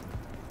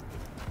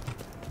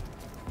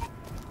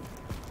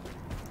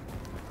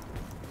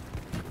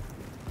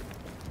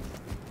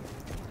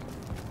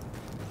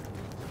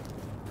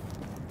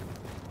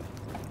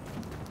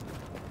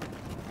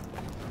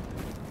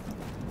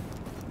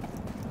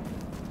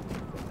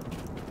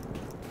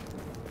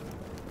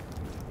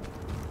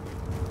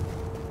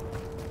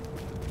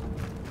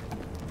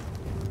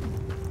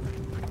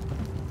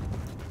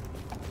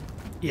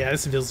 Yeah,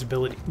 this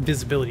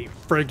visibility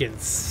friggin'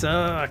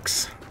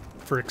 sucks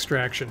for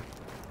extraction.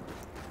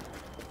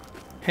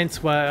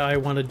 Hence why I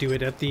want to do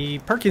it at the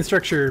parking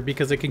structure,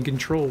 because I can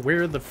control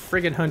where the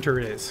friggin' hunter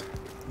is.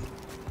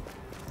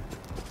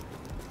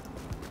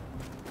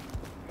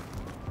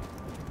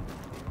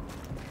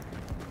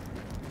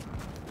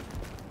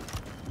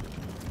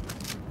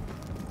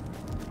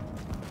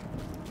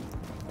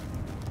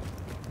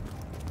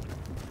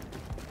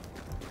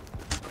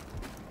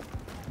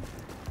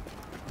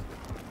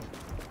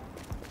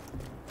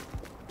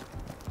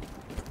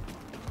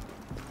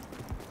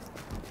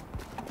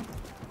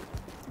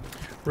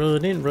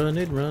 Running,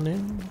 running,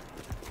 running.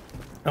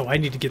 Oh, I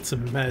need to get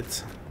some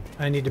meds.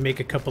 I need to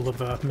make a couple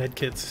of med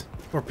kits,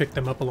 or pick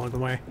them up along the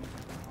way.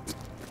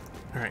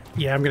 Alright,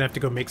 yeah, I'm gonna have to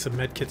go make some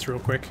med kits real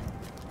quick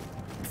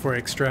before I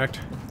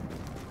extract.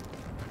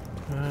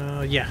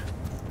 Yeah.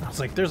 I was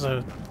like, there's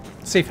a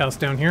safe house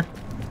down here.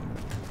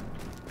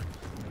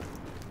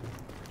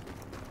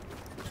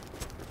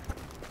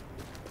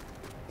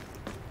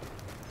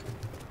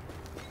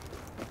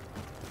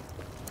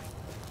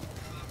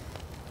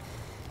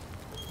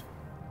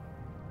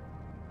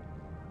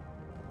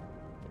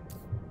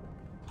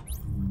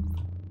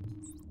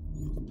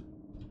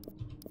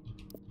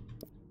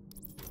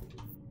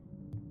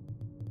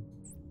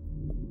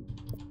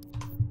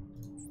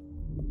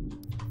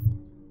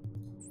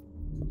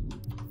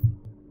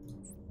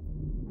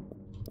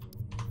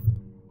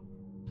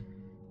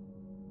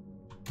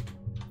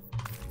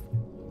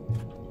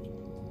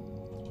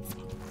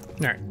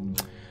 Alright.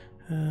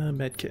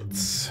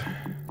 Medkits.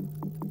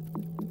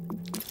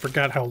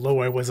 Forgot how low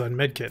I was on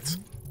medkits.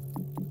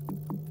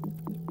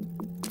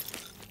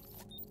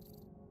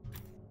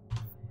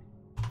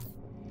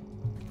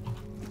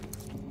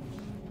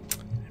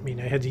 I mean,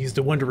 I had to use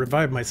the one to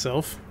revive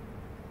myself.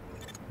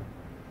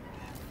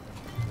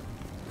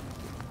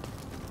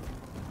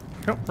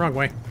 Oh, wrong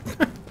way.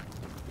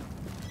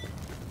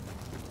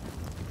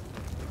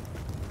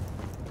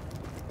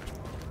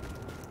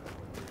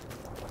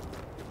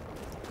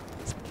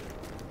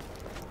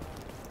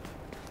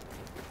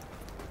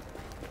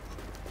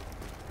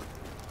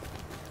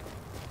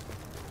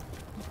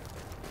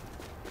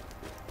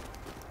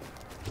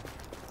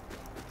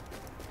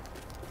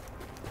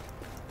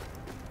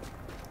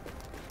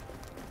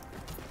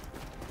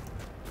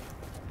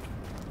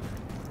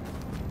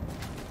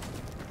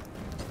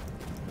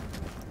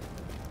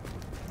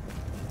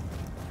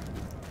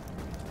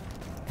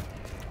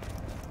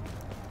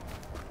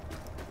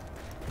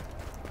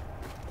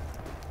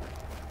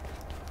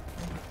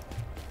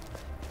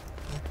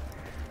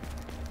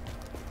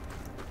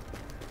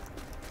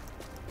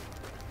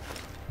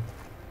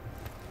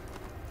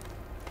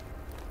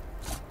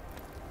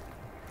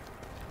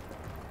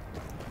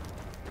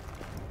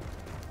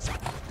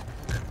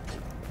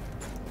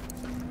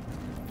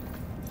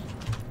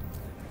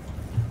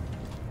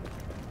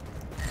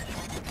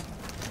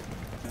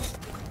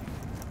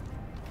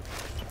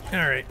 All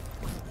right.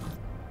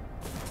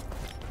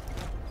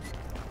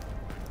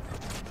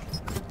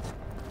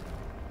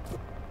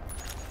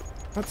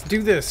 Let's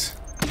do this.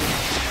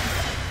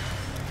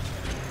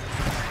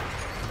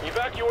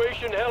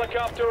 Evacuation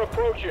helicopter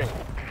approaching.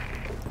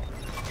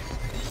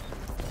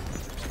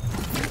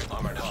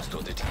 Armored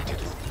hostile detected.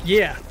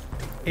 Yeah.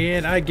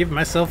 And I give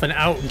myself an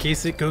out in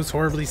case it goes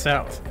horribly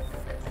south.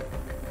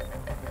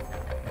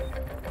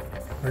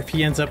 Or if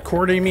he ends up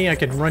courting me, I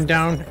can run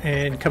down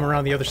and come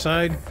around the other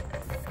side.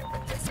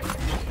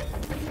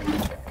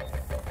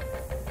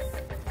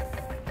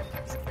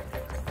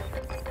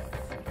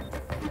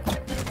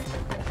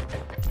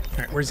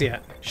 Alright, where's he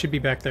at? Should be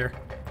back there.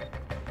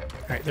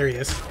 Alright, there he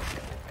is.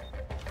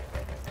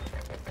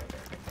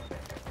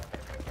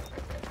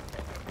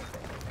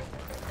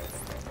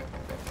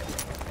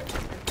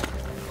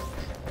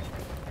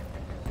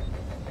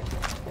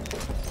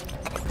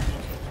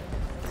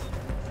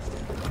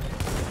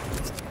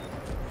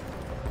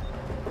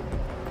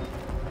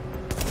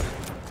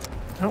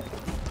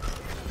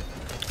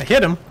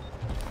 hit him.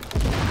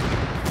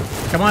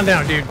 Come on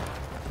down, dude.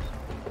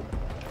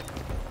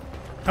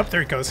 Oh,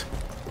 there he goes.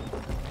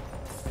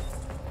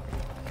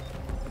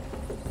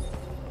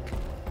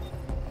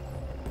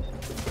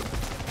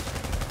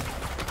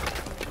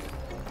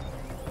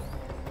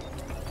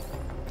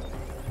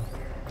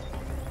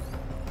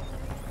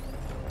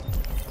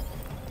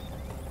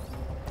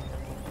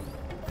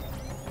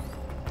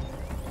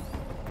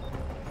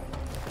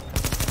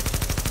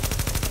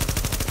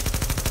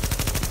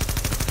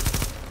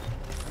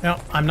 No,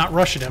 I'm not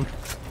rushing him.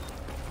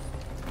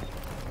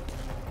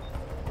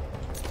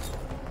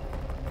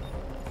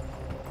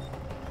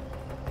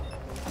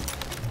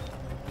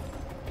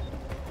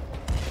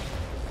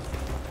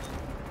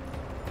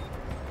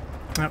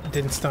 Oh,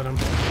 didn't stun him.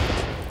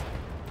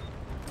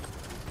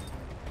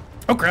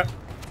 Oh crap!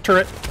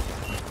 Turret.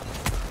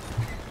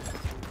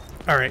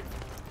 Alright.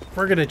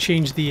 We're gonna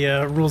change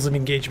the rules of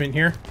engagement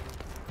here.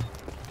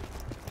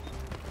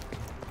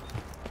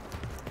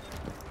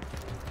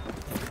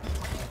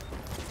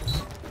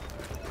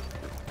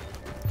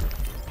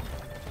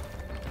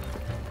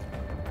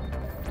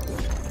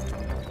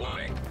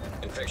 Warning.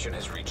 Infection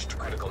has reached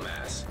critical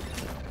mass.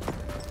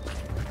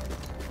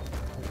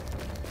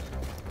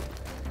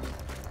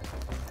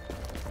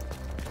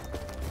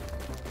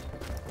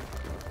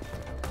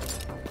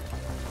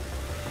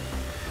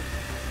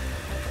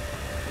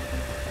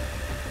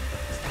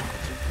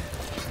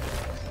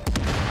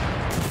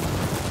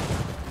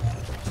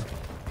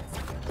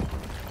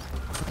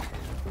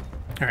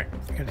 Alright,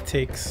 I gotta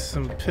take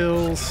some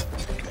pills.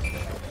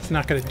 It's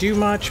not gonna do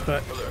much,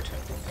 but... Alert.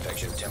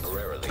 Infection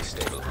temporarily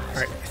stabilized.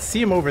 Alright, I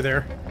see him over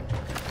there.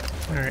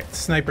 Alright,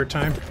 sniper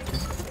time.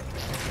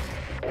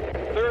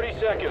 30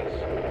 seconds.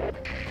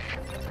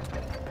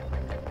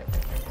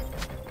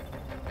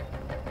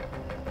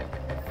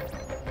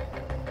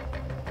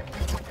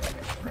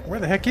 Where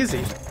the heck is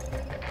he?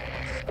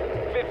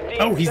 15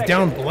 Oh, he's seconds.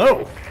 down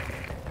below.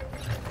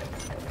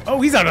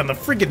 Oh, he's out on the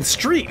friggin'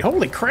 street.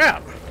 Holy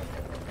crap.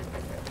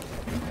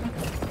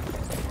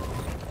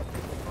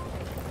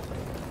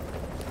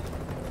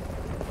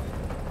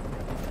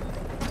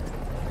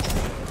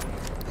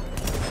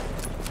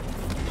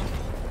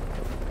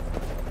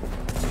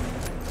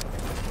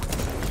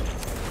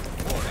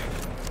 Warning.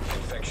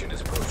 Infection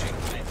is approaching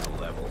lethal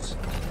levels.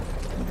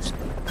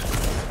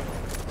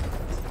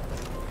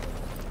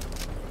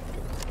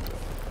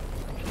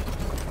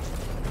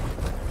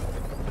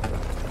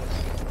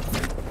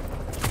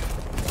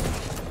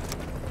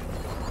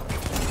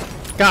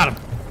 Got him.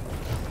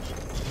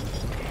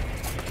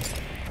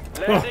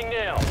 Landing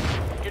now.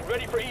 Get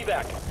ready for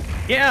evac.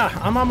 Yeah,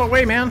 I'm on my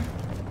way, man.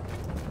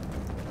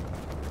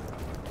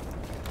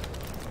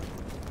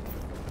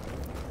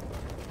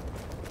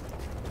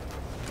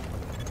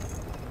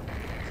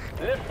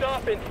 Lift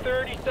off in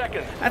 30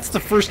 seconds. That's the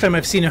first time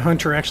I've seen a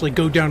hunter actually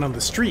go down on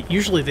the street.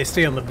 Usually they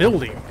stay on the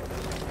building.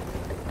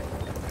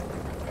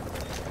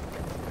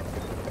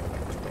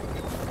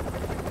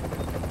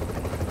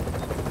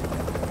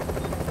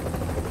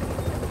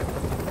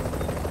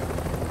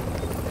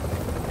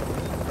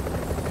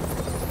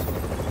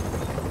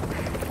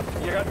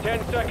 You got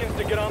 10 seconds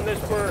to get on this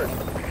bird.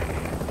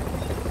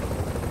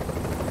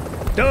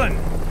 Done.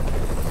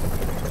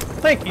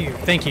 Thank you.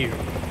 Thank you.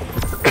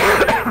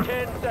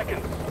 10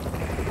 seconds.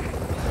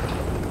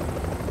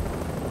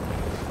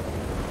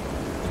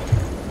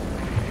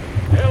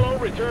 Hello,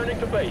 returning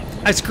to base.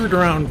 I screwed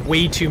around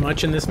way too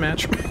much in this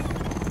match.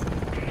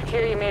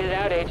 Hear you made it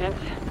out, Agent.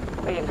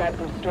 But you've got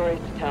some stories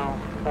to tell,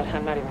 but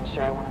I'm not even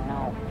sure I want to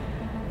know.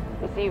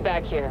 We'll see you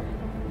back here.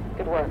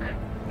 Good work.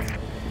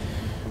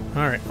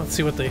 Alright, let's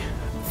see what the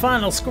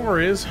final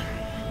score is.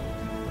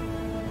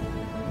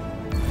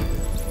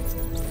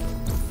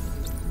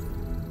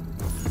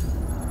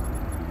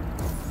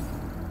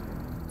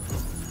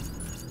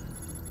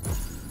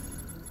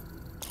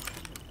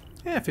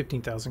 Yeah,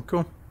 15,000.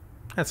 Cool.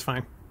 That's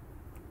fine.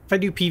 If I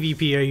do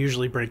PvP, I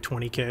usually break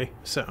 20k,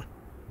 so...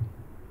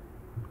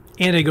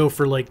 And I go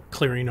for, like,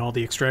 clearing all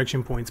the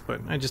extraction points,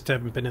 but I just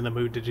haven't been in the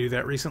mood to do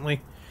that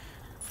recently.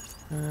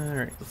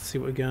 Alright, let's see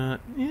what we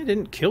got. Yeah,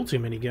 didn't kill too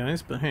many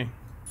guys, but hey.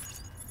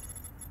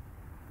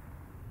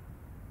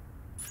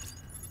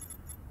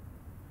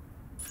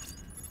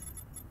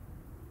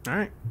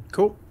 Alright,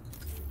 cool.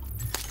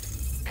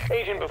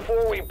 Agent,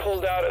 before we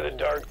pulled out of the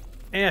dark...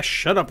 Yeah,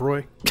 shut up,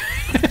 Roy.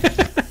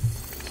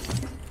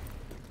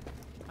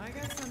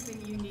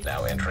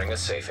 Now entering a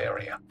safe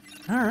area.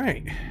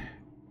 Alright.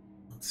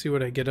 Let's see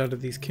what I get out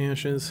of these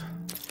caches.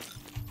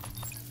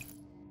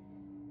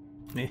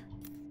 Eh.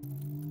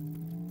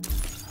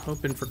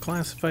 Hoping for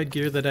classified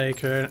gear that I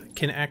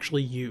can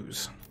actually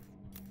use.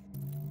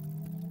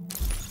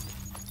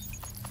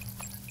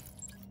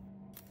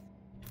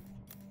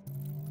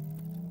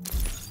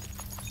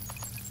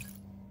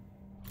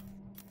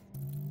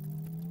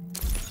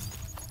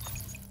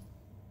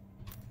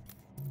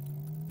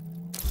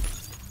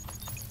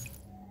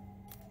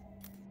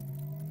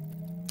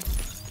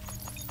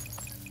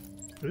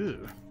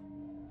 Ooh.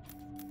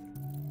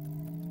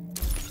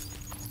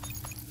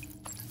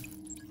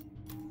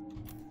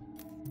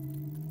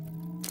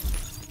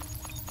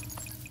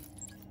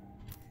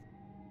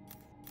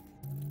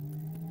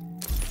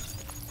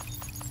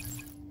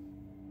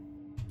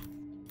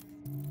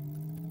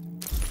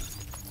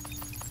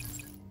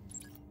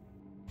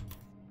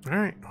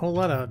 Alright, whole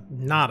lot of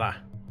nada.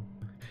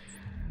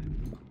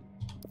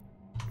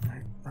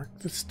 Alright, mark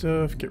this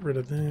stuff, get rid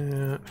of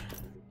that.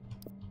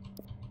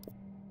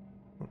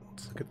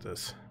 Let's look at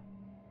this.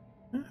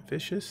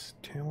 Vicious,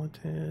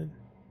 talented,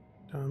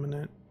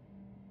 dominant.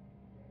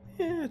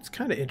 Yeah, it's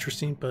kind of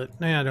interesting,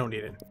 but nah, I don't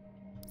need it.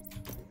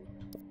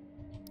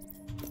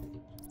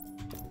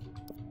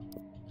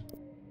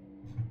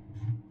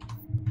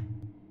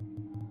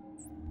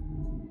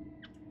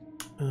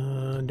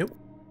 Nope.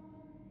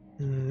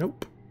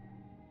 Nope.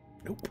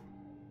 Nope.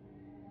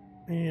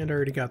 And I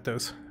already got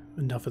those.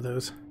 Enough of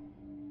those.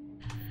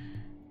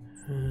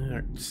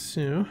 Alright,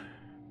 so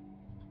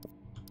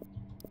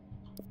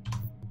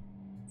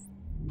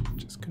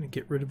just gonna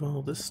get rid of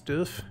all this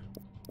stuff.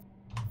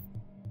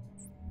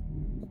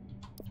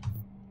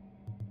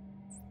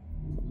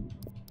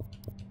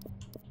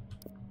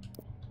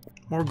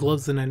 More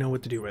gloves than I know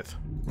what to do with.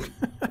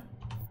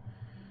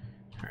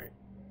 Alright.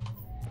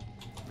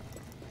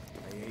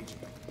 Hey, agent.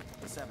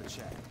 Let's have a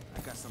chat. I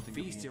got something.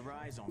 Feast your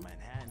eyes on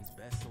Manhattan's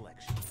best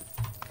selection.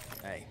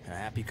 Hey, a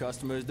happy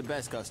customer is the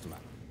best customer.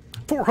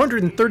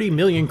 430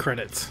 million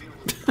credits.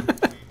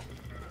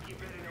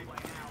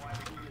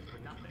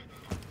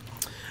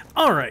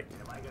 All right.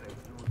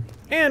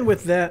 And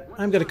with that,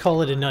 I'm going to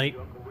call it a night.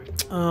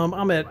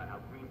 I'm at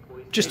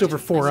just over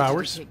 4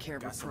 hours. Take care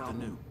of a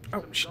problem.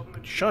 Oh,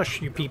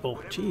 shush, you people.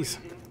 Jeez.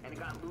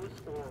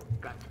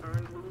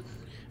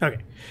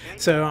 Okay,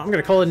 so I'm going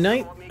to call it a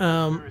night.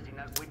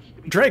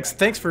 Dregs,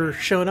 thanks for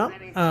showing up,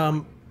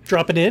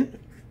 dropping in.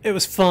 It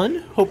was fun.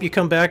 Hope you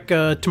come back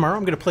tomorrow.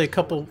 I'm going to play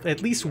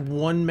at least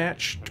one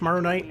match tomorrow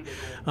night.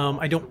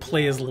 I don't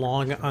play as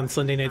long on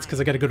Sunday nights because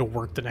I got to go to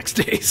work the next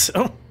day.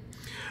 So,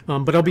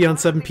 but I'll be on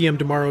 7 p.m.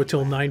 tomorrow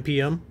till 9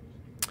 p.m.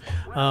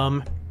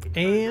 Yeah,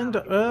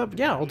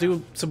 I'll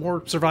do some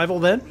more survival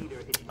then.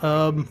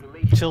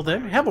 Till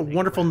then, have a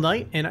wonderful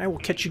night, and I will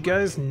catch you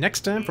guys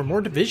next time for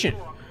more Division.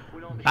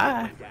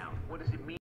 Bye.